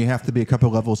only, and you have to be a couple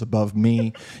levels above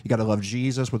me. You got to love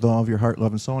Jesus with all of your heart,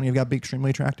 love, and soul, and you've got to be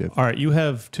extremely attractive. All right, you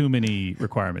have too many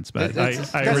requirements, Matt.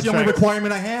 That's the only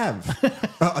requirement I have.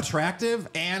 Attractive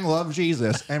and love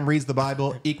Jesus and reads the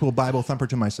Bible. Equal Bible thumper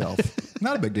to myself.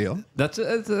 Not a big deal. That's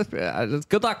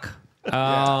good luck.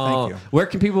 Thank you. Where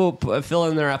can people fill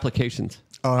in their applications?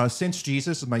 Since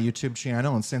Jesus is my YouTube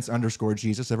channel and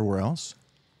since_Jesus everywhere else.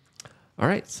 All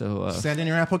right, so send in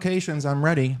your applications. I'm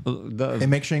ready. And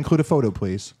make sure you include a photo,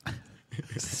 please.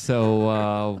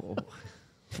 So,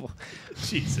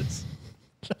 Jesus.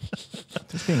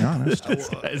 Just being honest. This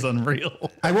guy is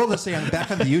unreal. I will just say, I'm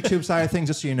back on the YouTube side of things,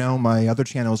 just so you know, my other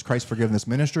channel is Christ Forgiveness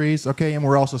Ministries, okay? And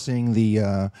we're also seeing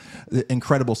the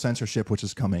incredible censorship which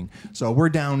is coming. So we're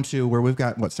down to where we've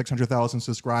got, 600,000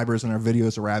 subscribers, and our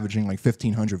videos are averaging like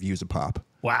 1,500 views a pop.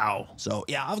 Wow. So,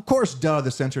 yeah, of course, the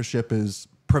censorship is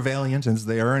prevalent and is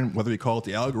there, and whether you call it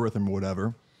the algorithm or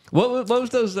whatever. What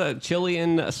was those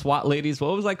Chilean SWAT ladies?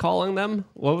 What was I calling them?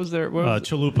 What was their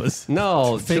chalupas?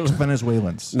 No, fake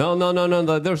Venezuelans. No.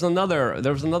 There was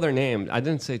another name. I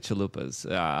didn't say chalupas.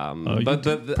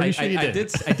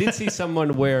 I did see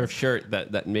someone wear a shirt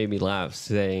that made me laugh,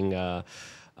 saying.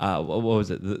 What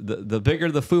was it? The bigger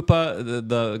the fupa,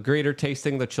 the greater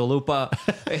tasting the chalupa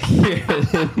here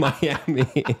in Miami.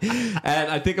 And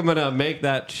I think I'm going to make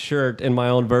that shirt in my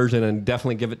own version and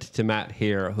definitely give it to Matt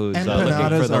here, who's looking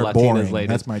for the Latinas lady.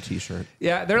 That's my T-shirt.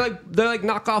 Yeah, they're like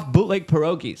knockoff bootleg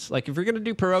pierogies. Like if you're going to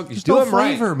do pierogies, do no them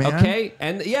flavor, right, man. okay?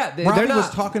 And yeah, Robbie they're not.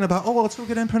 was talking about, let's go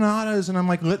get empanadas, and I'm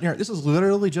like, this is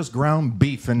literally just ground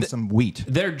beef and some wheat.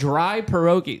 They're dry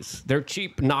pierogies. They're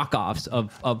cheap knockoffs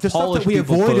of the stuff that we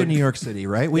avoid in New York City,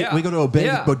 right? We go to a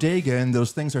bodega and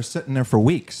those things are sitting there for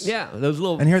weeks. Yeah, those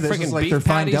little and here this freaking is like beef their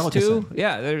fine patties delicacy. too.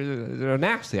 Yeah, they're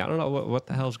nasty. I don't know what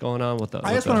the hell's going on with the.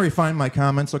 I just want to refine my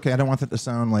comments. Okay, I don't want that to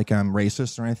sound like I'm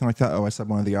racist or anything like that. I said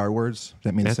one of the R words.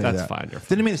 Didn't mean to say that. That's fine.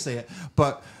 Didn't mean to say it.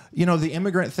 But the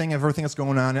immigrant thing, everything that's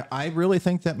going on. I really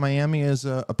think that Miami is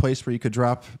a place where you could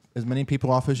drop as many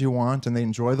people off as you want, and they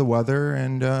enjoy the weather.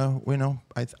 And I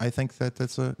think that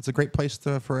it's a great place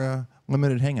for a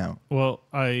limited hangout. Well,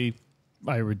 I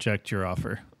reject your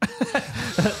offer.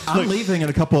 I'm leaving in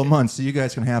a couple of months, so you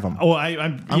guys can have them. Oh,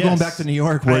 I'm going back to New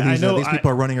York, where these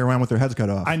people are running around with their heads cut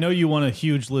off. I know you want a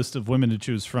huge list of women to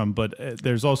choose from, but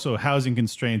there's also housing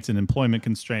constraints and employment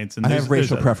constraints. And I have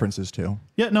racial preferences too.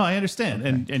 Yeah, no, I understand,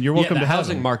 and you're welcome to the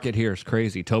housing market here is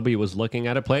crazy. Toby was looking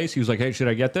at a place. He was like, "Hey, should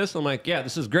I get this?" I'm like, "Yeah,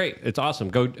 this is great. It's awesome.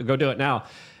 Go do it now."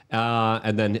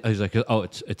 And then he's like, "Oh,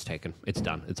 it's taken. It's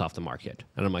done. It's off the market."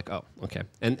 And I'm like, "Oh, okay."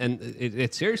 And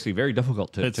it's seriously very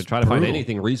difficult to try to find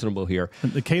anything reasonable here.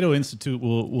 The Cato Institute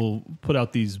will put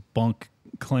out these bunk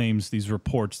claims, these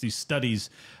reports, these studies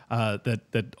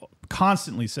that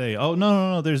constantly say, "Oh,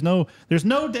 no, there's no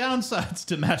downsides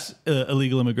to mass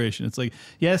illegal immigration." It's like,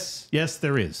 yes,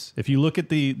 there is. If you look at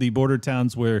the border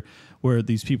towns where where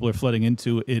these people are flooding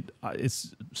into.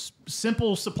 It's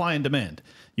simple supply and demand.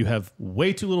 You have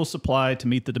way too little supply to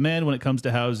meet the demand when it comes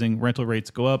to housing. Rental rates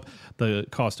go up. The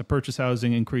cost to purchase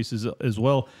housing increases as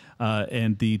well.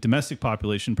 And the domestic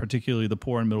population, particularly the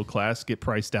poor and middle class, get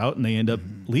priced out and they end up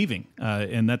leaving.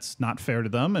 And that's not fair to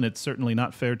them. And it's certainly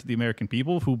not fair to the American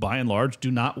people who, by and large,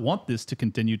 do not want this to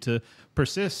continue to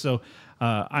persist. So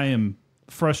I am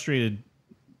frustrated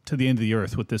to the end of the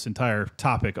earth with this entire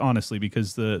topic, honestly,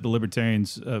 because the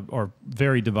libertarians are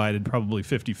very divided, probably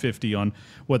 50-50 on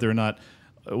whether or not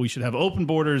we should have open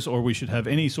borders or we should have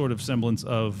any sort of semblance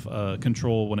of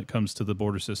control when it comes to the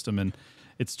border system. And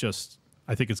it's just,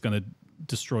 I think it's going to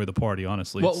destroy the party,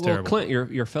 honestly. It's terrible. Clint,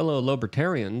 your fellow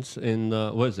libertarians in,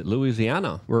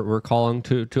 Louisiana were calling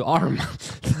to arm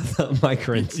the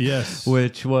migrants. Yes.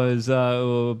 Which was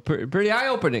pretty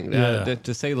eye-opening,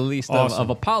 to say the least, of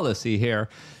a policy here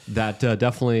that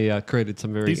definitely created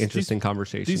some very interesting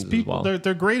conversations these people, as well.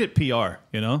 They're great at PR,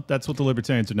 you know? That's what the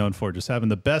libertarians are known for, just having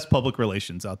the best public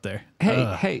relations out there.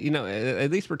 Hey, you know, at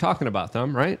least we're talking about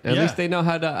them, right? At least they know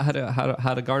how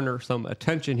to garner some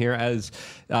attention here. As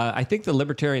I think the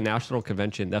Libertarian National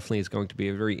Convention definitely is going to be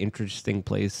a very interesting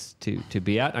place to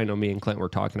be at. I know me and Clint were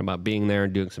talking about being there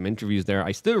and doing some interviews there.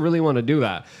 I still really want to do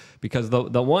that, because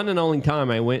the one and only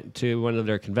time I went to one of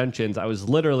their conventions, I was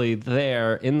literally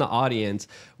there in the audience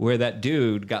where that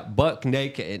dude got buck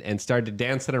naked and started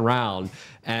dancing around.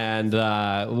 And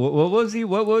what was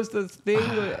the thing?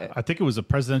 I think it was a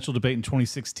presidential debate in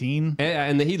 2016.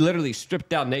 And he literally stripped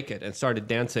down naked and started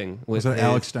dancing with. Was it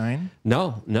Alex Stein?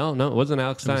 No, it wasn't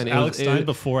Alex Stein. It was Alex Stein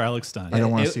before Alex Stein. I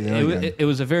don't want to see that again. It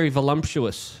was a very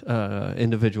voluptuous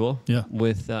individual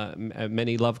with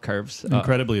many love curves.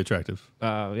 Incredibly attractive.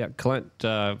 Clint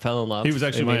fell in love. He was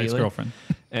actually my ex-girlfriend.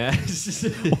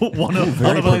 one of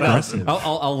progressive.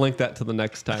 I'll link that to the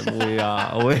next time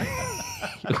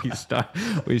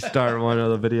we start one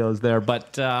of the videos there.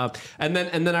 But and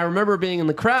then I remember being in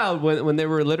the crowd when they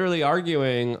were literally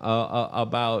arguing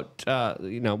about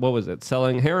what was it,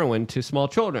 selling heroin to small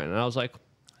children, and I was like,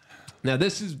 now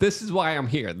this is why I'm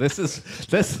here. This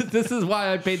is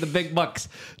why I paid the big bucks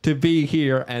to be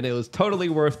here, and it was totally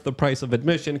worth the price of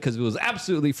admission, because it was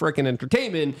absolutely freaking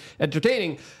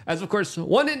entertaining. As of course,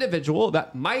 one individual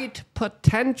that might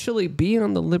potentially be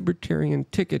on the libertarian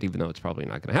ticket, even though it's probably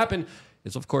not going to happen,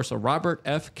 is of course a Robert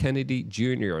F. Kennedy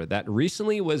Jr. that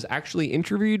recently was actually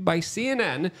interviewed by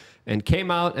CNN and came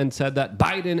out and said that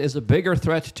Biden is a bigger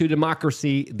threat to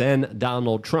democracy than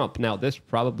Donald Trump. Now, this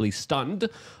probably stunned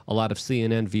a lot of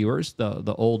CNN viewers,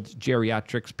 the old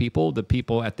geriatrics people, the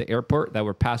people at the airport that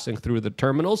were passing through the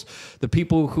terminals, the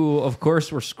people who, of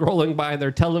course, were scrolling by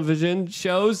their television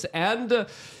shows, and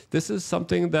this is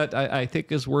something that I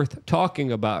think is worth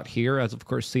talking about here, as of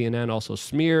course CNN also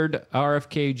smeared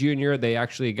RFK Jr. They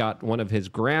actually got one of his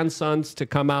grandsons to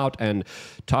come out and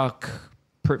talk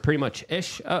pretty much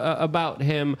ish about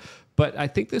him. But I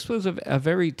think this was a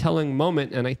very telling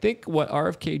moment, and I think what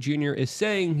RFK Jr. is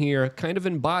saying here kind of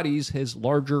embodies his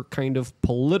larger kind of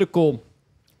political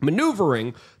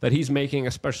maneuvering that he's making,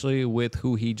 especially with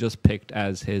who he just picked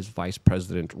as his vice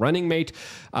president running mate.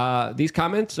 These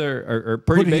comments are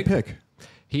pretty big. Who did he pick?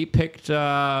 He picked...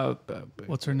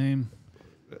 what's her name?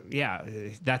 Yeah,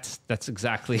 that's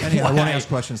exactly. I want to ask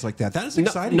questions like that. That is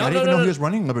exciting. I didn't even know he was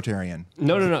running Libertarian.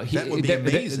 No. That would be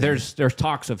amazing. There's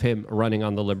talks of him running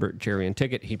on the Libertarian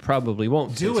ticket. He probably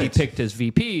won't. Do it. He picked his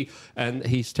VP, and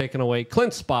he's taken away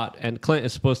Clint's spot, and Clint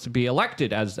is supposed to be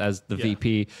elected as the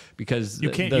VP, because you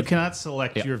cannot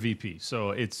select your VP.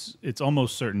 So it's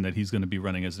almost certain that he's going to be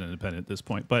running as an independent at this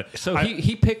point. But so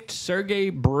he picked Sergey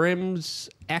Brim's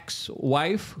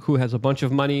ex-wife, who has a bunch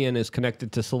of money and is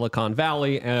connected to Silicon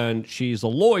Valley, and she's a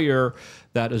lawyer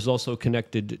that is also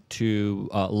connected to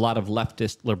a lot of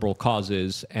leftist liberal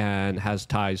causes and has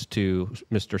ties to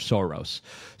Mr. Soros.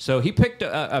 So he picked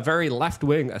a very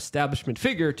left-wing establishment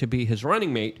figure to be his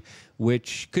running mate,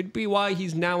 which could be why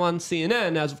he's now on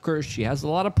CNN, as of course she has a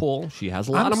lot of pull, she has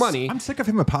a lot of money. I'm sick of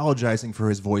him apologizing for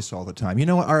his voice all the time. You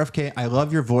know what, RFK, I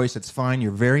love your voice, it's fine,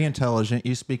 you're very intelligent,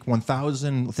 you speak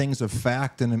 1,000 things of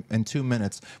fact in 2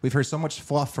 minutes. We've heard so much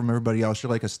fluff from everybody else, you're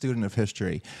like a student of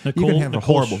history. You can have a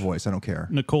horrible voice, I don't care.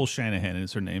 Nicole Shanahan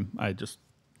is her name. I just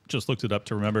looked it up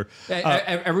to remember.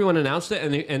 Everyone announced it,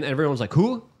 and everyone was like,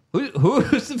 who?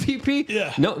 Who's the VP?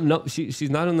 Yeah. No, she's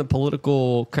not in the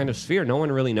political kind of sphere. No one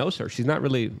really knows her. She's not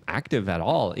really active at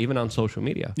all, even on social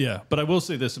media. Yeah, but I will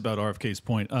say this about RFK's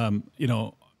point.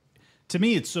 To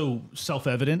me, it's so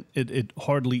self-evident. It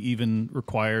hardly even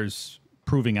requires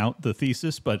proving out the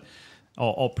thesis, but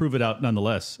I'll prove it out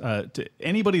nonetheless. To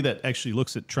anybody that actually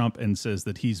looks at Trump and says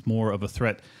that he's more of a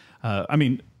threat,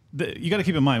 you got to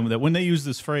keep in mind that when they use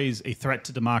this phrase "a threat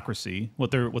to democracy,"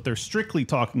 what they're strictly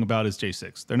talking about is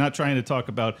J6. They're not trying to talk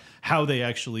about how they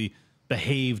actually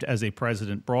behaved as a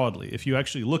president broadly. If you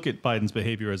actually look at Biden's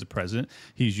behavior as a president,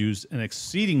 he's used an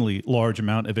exceedingly large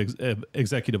amount of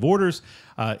executive orders.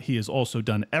 He has also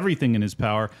done everything in his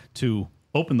power to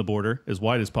open the border as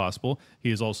wide as possible. He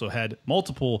has also had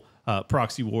multiple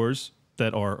proxy wars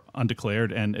that are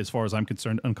undeclared and, as far as I'm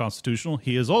concerned, unconstitutional.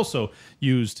 He has also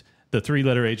used the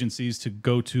three-letter agencies to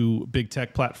go to big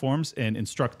tech platforms and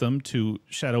instruct them to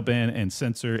shadow ban and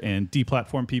censor and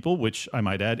deplatform people, which I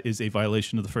might add is a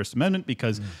violation of the First Amendment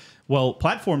because, well,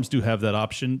 platforms do have that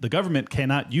option. The government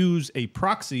cannot use a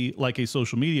proxy like a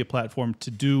social media platform to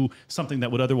do something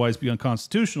that would otherwise be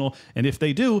unconstitutional. And if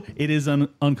they do, it is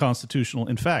unconstitutional.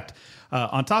 In fact,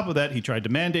 on top of that, he tried to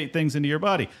mandate things into your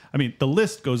body. I mean, the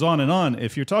list goes on and on.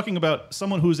 If you're talking about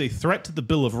someone who's a threat to the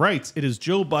Bill of Rights, it is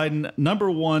Joe Biden,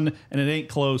 #1, and it ain't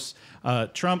close.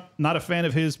 Trump, not a fan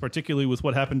of his, particularly with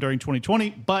what happened during 2020,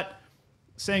 but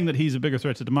saying that he's a bigger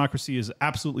threat to democracy is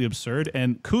absolutely absurd.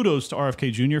 And kudos to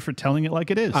RFK Jr. for telling it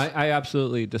like it is. I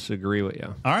absolutely disagree with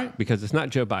you. All right. Because it's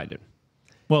not Joe Biden.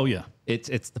 Well, yeah.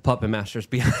 It's the puppet masters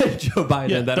behind Joe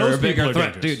Biden that are a bigger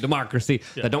threat to democracy,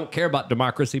 that don't care about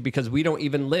democracy because we don't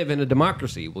even live in a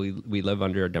democracy. We live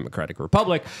under a democratic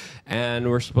republic, and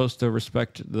we're supposed to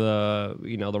respect the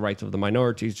the rights of the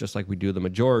minorities just like we do the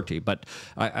majority. But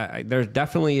there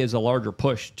definitely is a larger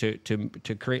push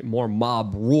to create more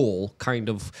mob rule kind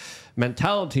of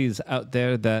mentalities out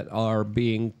there that are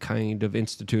being kind of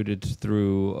instituted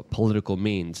through political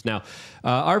means. Now,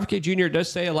 RFK Jr. does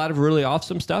say a lot of really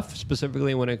awesome stuff,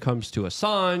 specifically when it comes to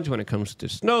Assange, when it comes to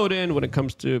Snowden, when it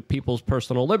comes to people's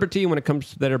personal liberty, when it comes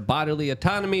to their bodily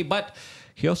autonomy, but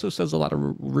he also says a lot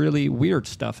of really weird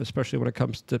stuff, especially when it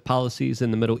comes to policies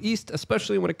in the Middle East,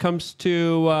 especially when it comes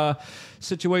to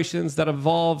situations that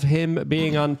involve him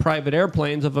being on private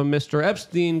airplanes of a Mr.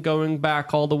 Epstein going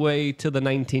back all the way to the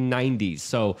 1990s.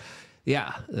 So,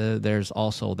 yeah, there's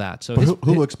also that. So,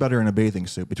 who looks better in a bathing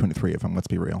suit between the three of them? Let's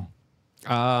be real.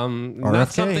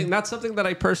 Not something that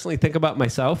I personally think about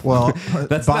myself. Well,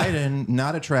 Biden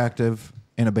not attractive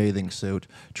in a bathing suit.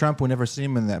 Trump, we never see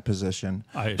him in that position.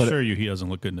 I assure you he doesn't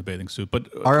look good in a bathing suit.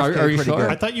 But RFK are you pretty sure? good.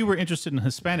 I thought you were interested in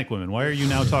Hispanic women. Why are you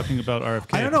now talking about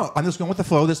RFK? I don't know. I'm just going with the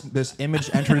flow. This image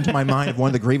entered into my mind of one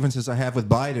of the grievances I have with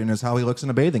Biden is how he looks in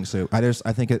a bathing suit. I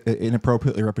think it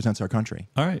inappropriately represents our country.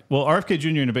 All right. Well, RFK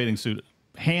Jr. in a bathing suit,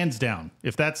 hands down.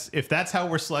 If that's how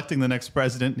we're selecting the next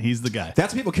president, he's the guy.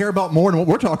 That's what people care about more than what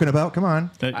we're talking about. Come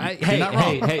on.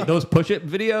 Hey, those push-up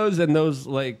videos and those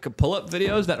like pull-up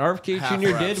videos that RFK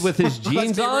Jr. did with his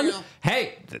jeans on.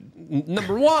 Hey,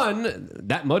 number one,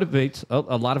 that motivates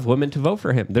a lot of women to vote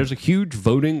for him. There's a huge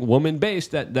voting woman base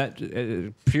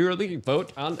that purely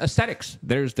vote on aesthetics.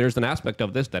 There's an aspect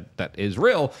of this that is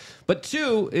real. But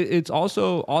two, it's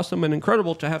also awesome and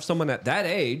incredible to have someone at that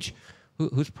age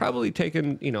who's probably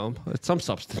taken, some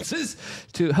substances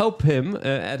to help him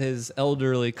at his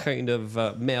elderly kind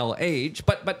of male age.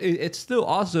 But it's still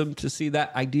awesome to see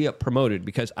that idea promoted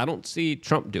because I don't see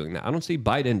Trump doing that. I don't see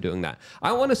Biden doing that.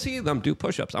 I want to see them do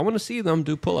push-ups. I want to see them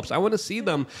do pull-ups. I want to see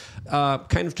them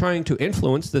kind of trying to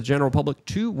influence the general public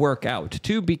to work out,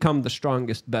 to become the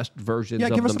strongest, best versions of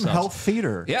themselves. Yeah, give us some health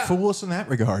theater. Yeah. Fool us in that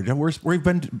regard. We've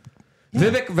been... Yeah.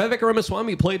 Vivek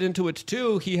Ramaswamy played into it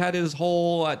too. He had his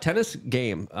whole tennis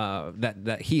game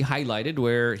that he highlighted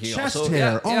where he chest also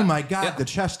hair. Oh my God, the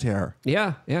chest hair.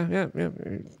 Yeah.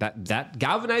 That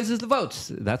galvanizes the votes.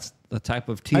 That's the type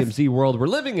of TMZ world we're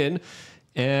living in.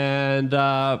 And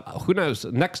who knows?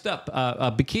 Next up,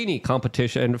 a bikini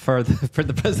competition for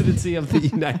the presidency of the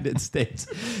United States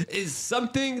is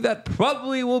something that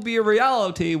probably will be a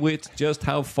reality with just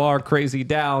how far crazy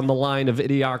down the line of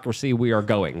idiocracy we are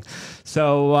going.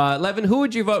 So, Levin, who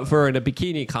would you vote for in a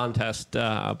bikini contest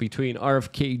between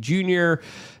RFK Jr.,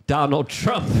 Donald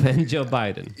Trump, and Joe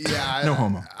Biden? Yeah, no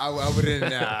homo.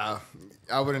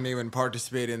 I wouldn't even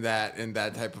participate in that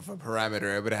type of a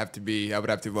parameter. I would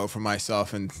have to vote for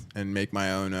myself and make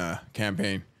my own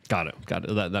campaign. Got it.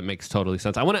 That makes totally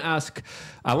sense. I want to ask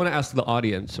the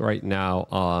audience right now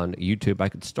on YouTube. I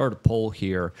could start a poll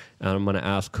here, and I'm going to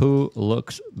ask who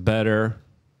looks better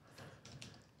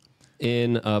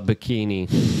in a bikini.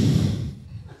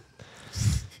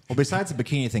 Well, besides the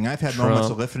bikini thing, I've had moments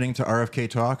of listening to RFK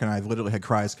talk, and I've literally had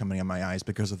cries coming in my eyes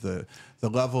because of the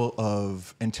level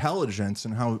of intelligence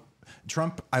and how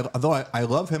Trump, although I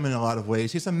love him in a lot of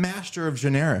ways, he's a master of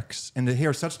generics. And to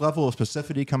hear such level of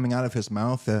specificity coming out of his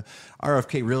mouth,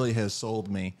 RFK really has sold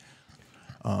me.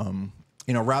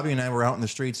 Robbie and I were out in the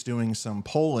streets doing some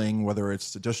polling, whether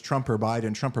it's just Trump or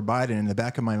Biden. In the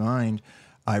back of my mind,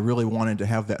 I really wanted to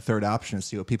have that third option to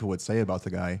see what people would say about the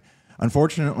guy.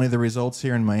 Unfortunately, the results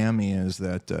here in Miami is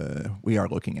that we are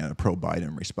looking at a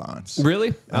pro-Biden response.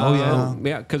 Really? Oh, yeah.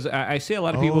 Yeah, because I see a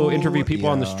lot of people interview people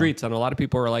on the streets, and a lot of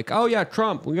people are like, oh, yeah,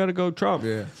 Trump. We got to go Trump.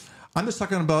 Yeah. I'm just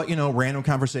talking about, random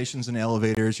conversations in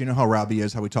elevators. You know how Robbie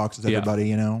is, how he talks to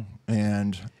everybody,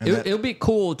 And it'll be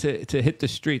cool to hit the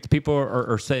streets. People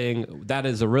are saying that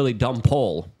is a really dumb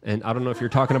poll. And I don't know if you're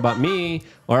talking about me,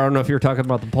 or I don't know if you're talking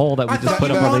about the poll that we just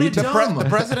put up on the YouTube. The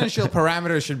presidential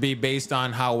parameters should be based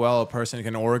on how well a person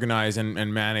can organize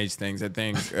and manage things. I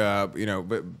think,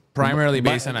 but primarily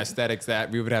based on aesthetics that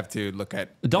we would have to look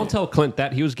at. Don't tell Clint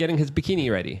that. He was getting his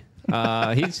bikini ready.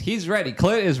 He's ready.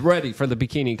 Clint is ready for the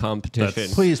bikini competition.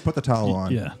 Please put the towel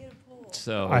on. Yeah.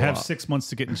 So I have 6 months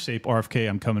to get in shape. RFK,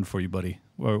 I'm coming for you, buddy.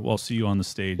 I'll see you on the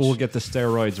stage. We'll get the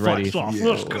steroids ready.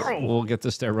 Let's go. We'll get the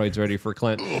steroids ready for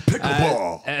Clint.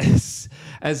 Pickleball.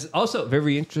 As also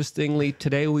very interestingly,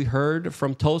 today we heard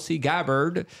from Tulsi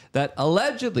Gabbard that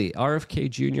allegedly RFK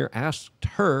Jr. asked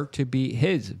her to be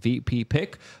his VP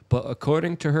pick, but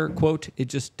according to her, quote, it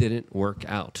just didn't work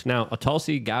out. Now, a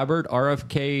Tulsi Gabbard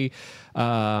RFK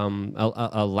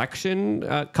election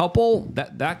couple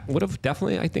that would have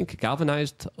definitely, I think,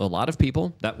 galvanized a lot of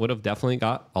people. That would have definitely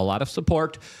got a lot of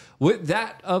support. Would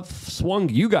that have swung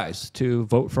you guys to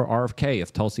vote for RFK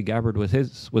if Tulsi Gabbard was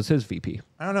his VP?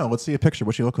 I don't know. Let's see a picture.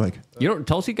 What's she look like?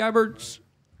 Tulsi Gabbard's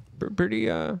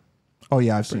pretty. Oh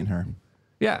yeah, I've seen her.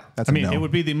 Yeah, That's I mean, no. it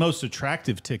would be the most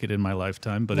attractive ticket in my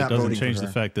lifetime, but Not it doesn't voting for change the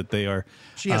her. fact that they are.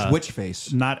 She has witch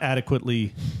face. Not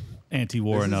adequately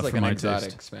anti-war This enough is like for an my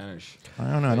exotic taste. Spanish.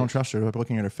 I don't know. I don't trust her.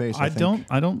 Looking at her face, I think.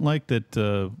 don't like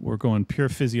that we're going pure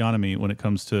physiognomy when it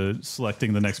comes to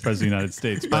selecting the next president of the United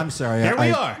States. But I'm sorry. Here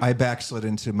we are. I backslid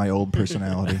into my old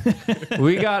personality.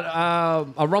 we got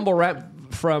a Rumble rap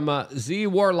from Z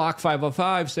Warlock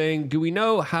 505 saying, do we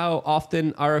know how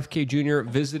often RFK Jr.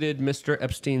 visited Mr.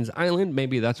 Epstein's island?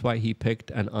 Maybe that's why he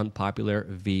picked an unpopular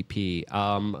VP.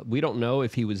 We don't know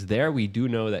if he was there. We do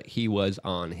know that he was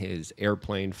on his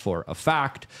airplane for a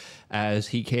fact, as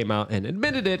he came out and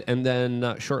admitted it. And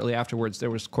then shortly afterwards, there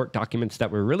was court documents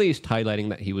that were released highlighting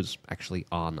that he was actually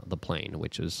on the plane,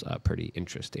 which is pretty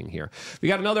interesting here. We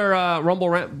got another Rumble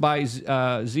rant by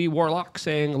Z Warlock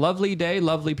saying, lovely day,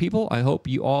 lovely people. I hope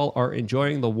you all are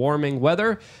enjoying the warming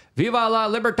weather. Viva la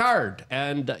Libertad.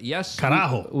 And yes,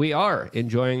 Carajo. we are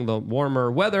enjoying the warmer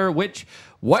weather, which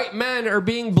white men are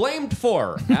being blamed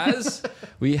for, as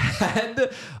we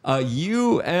had a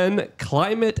UN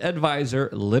climate advisor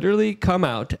literally come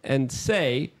out and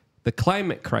say the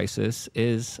climate crisis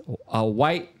is a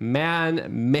white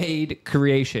man-made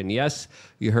creation. Yes,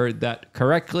 you heard that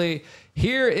correctly.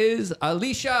 Here is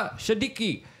Alicia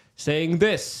Shadiki saying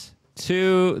this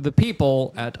to the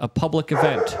people at a public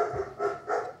event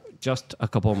just a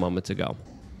couple of moments ago.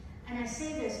 And I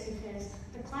say this because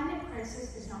the climate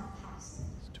crisis is not past.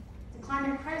 The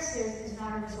climate crisis is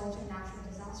not a result of natural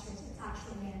disasters. It's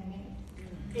actually man-made.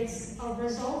 It's a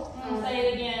result of... Say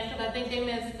it again, because I think they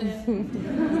missed it.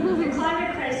 The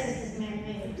climate crisis is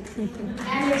man-made.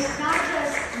 And it's not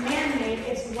just man-made,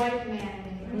 it's white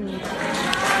man-made.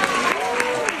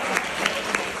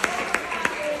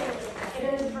 It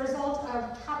is a result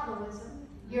of capitalism,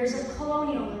 years of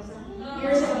colonialism,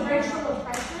 years of racial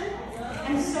oppression.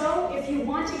 And so, if you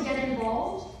want to get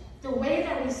involved, the way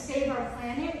that we save our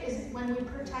planet is when we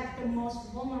protect the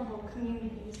most vulnerable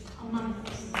communities among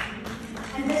us.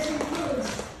 And this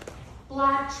includes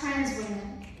Black trans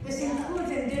women. This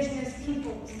includes indigenous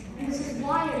peoples. And this is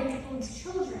why it includes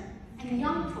children and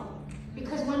young folk.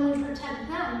 Because when we protect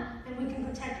them, then we can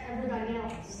protect everybody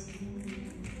else.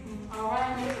 All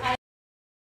right?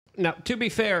 Now, to be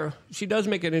fair, she does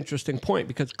make an interesting point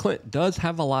because Clint does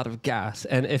have a lot of gas.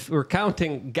 And if we're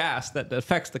counting gas that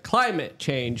affects the climate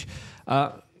change,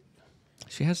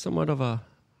 she has somewhat of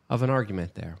an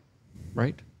argument there,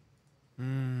 right?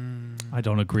 I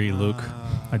don't agree, Luke.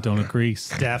 I don't agree,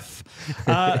 Steph.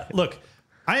 Look,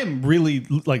 I am really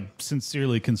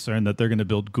sincerely concerned that they're going to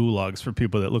build gulags for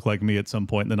people that look like me at some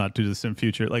point in the not too distant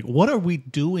future. Like, what are we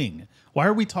doing? Why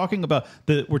are we talking about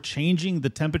that we're changing the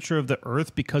temperature of the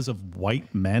earth because of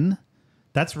white men?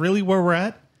 That's really where we're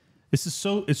at? It's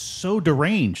so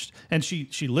deranged. And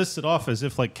she lists it off as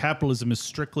if like capitalism is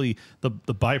strictly the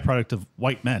byproduct of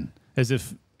white men, as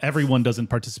if everyone doesn't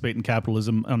participate in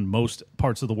capitalism on most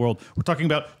parts of the world. We're talking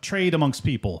about trade amongst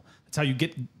people. That's how you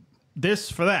get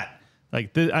this for that.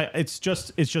 Like it's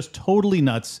just totally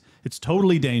nuts. It's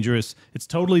totally dangerous. It's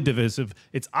totally divisive.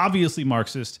 It's obviously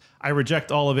Marxist. I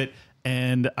reject all of it.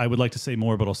 And I would like to say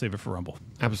more, but I'll save it for Rumble.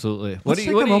 Absolutely. Let's take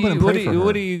a moment and pray for her.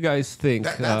 What do you guys think?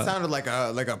 That sounded like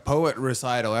a poet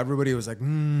recital. Everybody was like,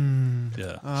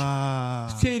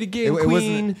 Say it again,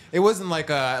 Queen. It wasn't like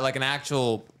an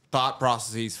actual thought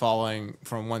processes following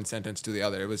from one sentence to the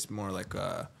other. It was more like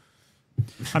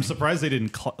I'm surprised they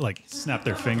didn't snap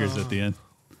their fingers at the end.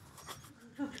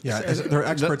 Yeah, they're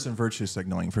experts in virtue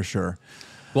signaling for sure.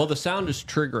 Well, the sound is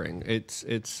triggering.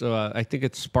 It's I think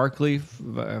it's sparkly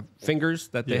fingers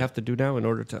that they have to do now in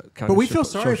order to kind of. But we feel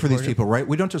sorry for these people, right?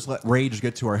 We don't just let rage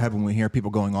get to our head when we hear people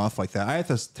going off like that. I have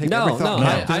to take every thought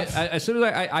captive. As soon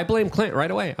as I blame Clint right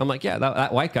away. I'm like, yeah,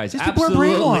 that white guy's These people are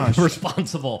brainwashed.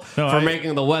 responsible for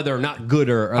making the weather not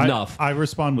gooder enough. I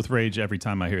respond with rage every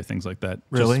time I hear things like that.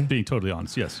 Really? Just being totally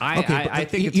honest, yes. I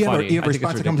think it's you funny. You have a I think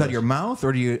response it's that comes out of your ridiculous. mouth,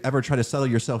 or do you ever try to settle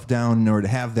yourself down in order to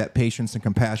have that patience and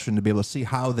compassion to be able to see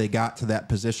how they got to that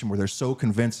position where they're so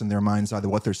convinced in their minds that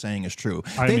what they're saying is true?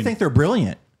 They think they're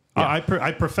brilliant. I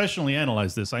professionally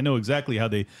analyze this. I know exactly how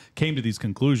they came to these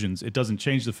conclusions. It doesn't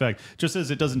change the fact, just as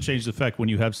it doesn't change the fact when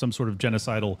you have some sort of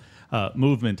genocidal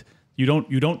movement, you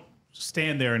don't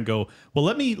stand there and go, well,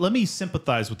 let me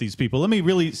sympathize with these people. Let me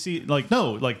really see,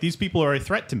 these people are a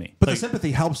threat to me. But the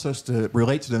sympathy helps us to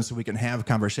relate to them so we can have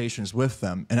conversations with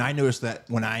them. And I notice that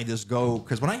when I just go,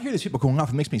 because when I hear these people going off,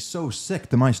 it makes me so sick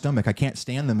to my stomach. I can't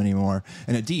stand them anymore.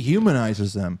 And it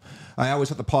dehumanizes them. I always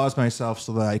have to pause myself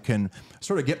so that I can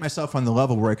sort of get myself on the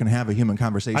level where I can have a human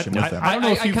conversation with them. I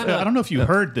don't know if you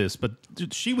heard this, but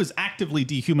she was actively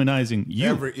dehumanizing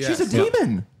you. She's a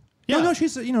demon. Yeah. No,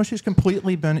 she's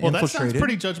completely been infiltrated. That sounds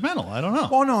pretty judgmental. I don't know.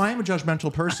 Well, no, I am a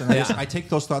judgmental person. I take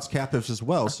those thoughts captives as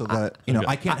well, so that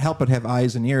I can't help but have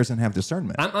eyes and ears and have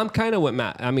discernment. I'm kind of with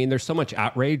Matt. I mean, there's so much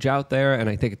outrage out there, and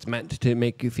I think it's meant to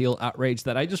make you feel outraged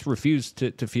that I just refuse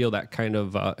to feel that kind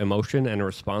of emotion and a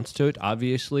response to it.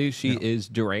 Obviously, she is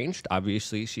deranged.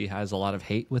 Obviously, she has a lot of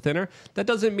hate within her. That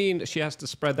doesn't mean she has to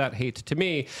spread that hate to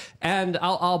me. And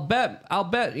I'll bet a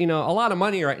lot of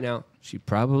money right now. She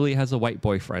probably has a white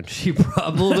boyfriend. She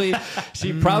probably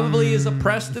is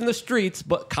oppressed in the streets,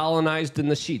 but colonized in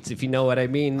the sheets, if you know what I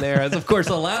mean there. As, of course,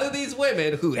 a lot of these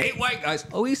women who hate white guys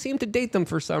always seem to date them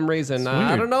for some reason.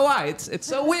 I don't know why. It's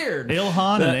so weird.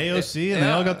 Ilhan and AOC, and they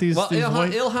all got these white...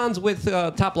 Ilhan's with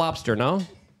Top Lobster, no?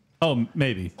 Oh,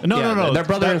 maybe. No. They're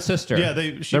brother and sister. Yeah,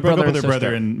 she broke up with her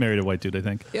brother and married a white dude, I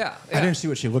think. Yeah. I didn't see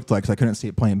what she looked like because I couldn't see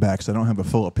it playing back, so I don't have a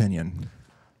full opinion.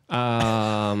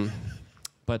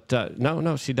 But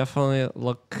no, she definitely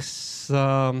looks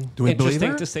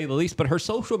interesting to say the least. But her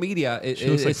social media she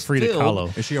looks like Frida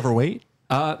Kahlo. Is she overweight?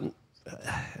 No,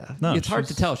 it's hard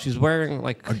to tell. She's wearing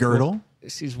like a girdle.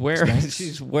 She's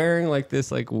wearing like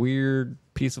this weird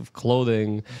piece of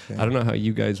clothing. Okay. I don't know how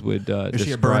you guys would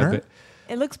describe it.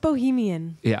 It looks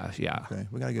bohemian. Yeah. Okay,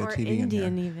 we gotta get or a TV Indian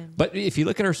in here. even. But if you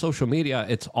look at her social media,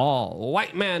 it's all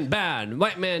white man bad,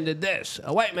 white man did this,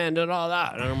 a white man did all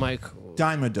that, and I'm like,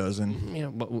 dime a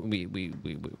dozen. But we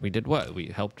did what? We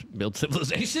helped build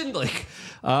civilization.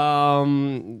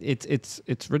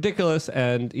 It's ridiculous,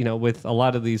 and with a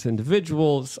lot of these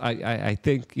individuals, I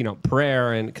think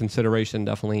prayer and consideration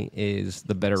definitely is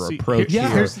the better approach.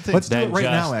 Here's the thing. Let's do it right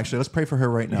now. Actually, let's pray for her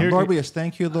right now. Lord, we just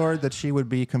thank you, Lord, that she would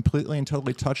be completely and totally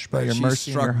touched by your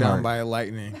mercy and your heart. Struck down by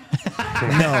lightning.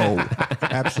 No,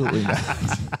 absolutely not.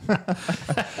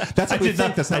 That's what we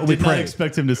think. That's not what we pray. I did not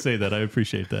expect him to say that. I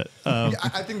appreciate that.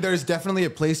 I think there's definitely a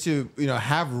place to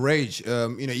have rage.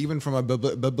 Even from a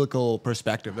biblical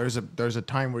perspective, there's a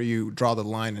time where you draw the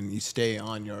line and you stay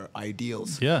on your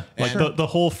ideals. Yeah, like the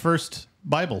whole first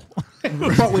Bible.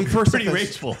 But we first pretty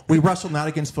rageful. We wrestle not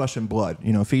against flesh and blood.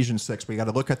 Ephesians 6. We got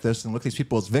to look at this and look at these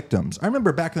people as victims. I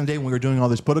remember back in the day when we were doing all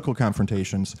these political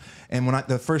confrontations, and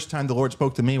the first time the Lord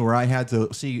spoke to me, where I had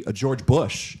to see a George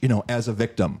Bush, as a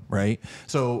victim, right?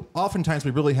 So oftentimes we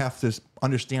really have to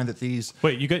understand that these.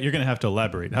 Wait, you're going to have to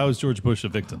elaborate. How is George Bush a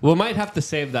victim? We might have to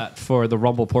save that for the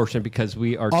Rumble portion because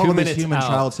we are all 2 of minutes human out.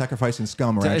 Child sacrificing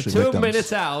scum are actually 2 victims.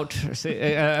 minutes out.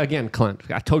 Again, Clint,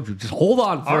 I told you, just hold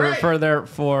on for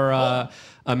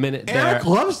a minute there. Eric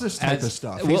loves this type of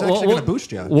stuff. He's actually going to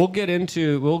boost you. We'll get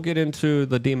into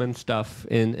the demon stuff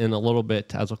in a little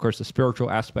bit, as of course the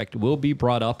spiritual aspect will be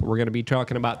brought up. We're going to be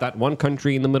talking about that one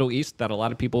country in the Middle East that a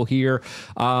lot of people here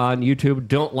on YouTube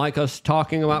don't like us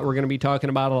talking about. We're going to be talking talking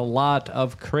about a lot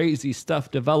of crazy stuff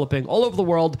developing all over the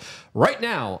world right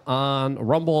now on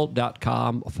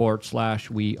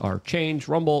rumble.com/we are change.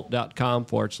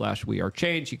 Rumble.com/we are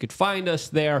change. You could find us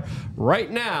there right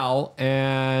now,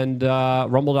 and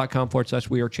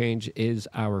rumble.com/we are change is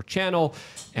our channel,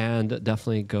 and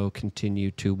definitely go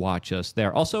continue to watch us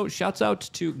there. Also, shouts out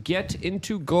to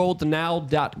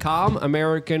getintogoldnow.com,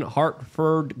 American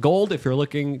Hartford Gold. If you're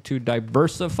looking to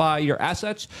diversify your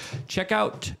assets, check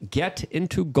out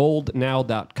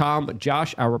getintogoldnow.com.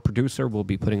 Josh, our producer, will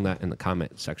be putting that in the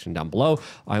comment section down below.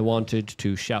 I wanted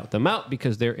to shout them out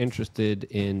because they're interested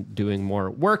in doing more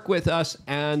work with us,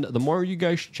 and the more you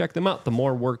guys check them out, the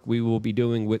more work we will be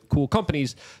doing with cool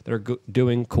companies that are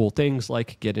doing cool things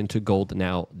like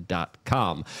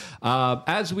getintogoldnow.com.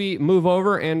 As we move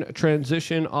over and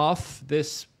transition off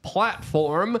this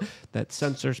platform that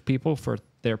censors people for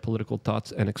their political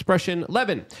thoughts and expression,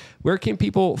 Levin, where can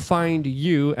people find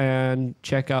you and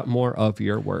check out more of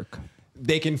your work?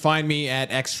 They can find me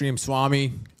at Extreme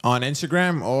Swami on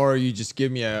Instagram, or you just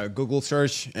give me a Google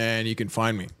search and you can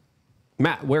find me.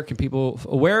 Matt, where can people,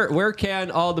 where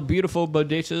can all the beautiful,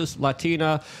 bodacious,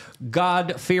 Latina,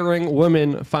 God-fearing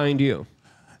women find you?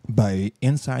 By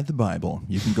Inside the Bible.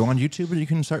 You can go on YouTube and you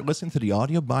can start listening to the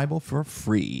audio Bible for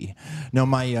free. No,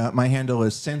 my handle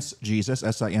is Since Jesus,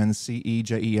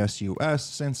 SINCEJESUS,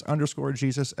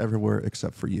 Since_Jesus everywhere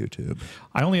except for YouTube.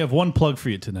 I only have one plug for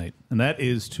you tonight, and that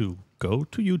is to go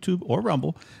to YouTube or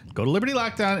Rumble, go to Liberty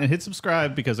Lockdown and hit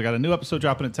subscribe, because I got a new episode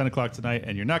dropping at 10 o'clock tonight,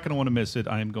 and you're not going to want to miss it.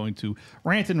 I am going to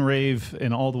rant and rave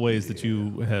in all the ways that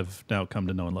you have now come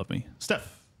to know and love me.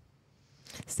 Steph.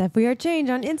 Steph We Are Change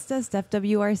on Insta, Steph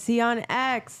WRC on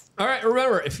X. All right,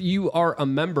 remember, if you are a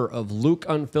member of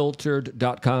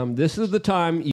LukeUnfiltered.com, this is the time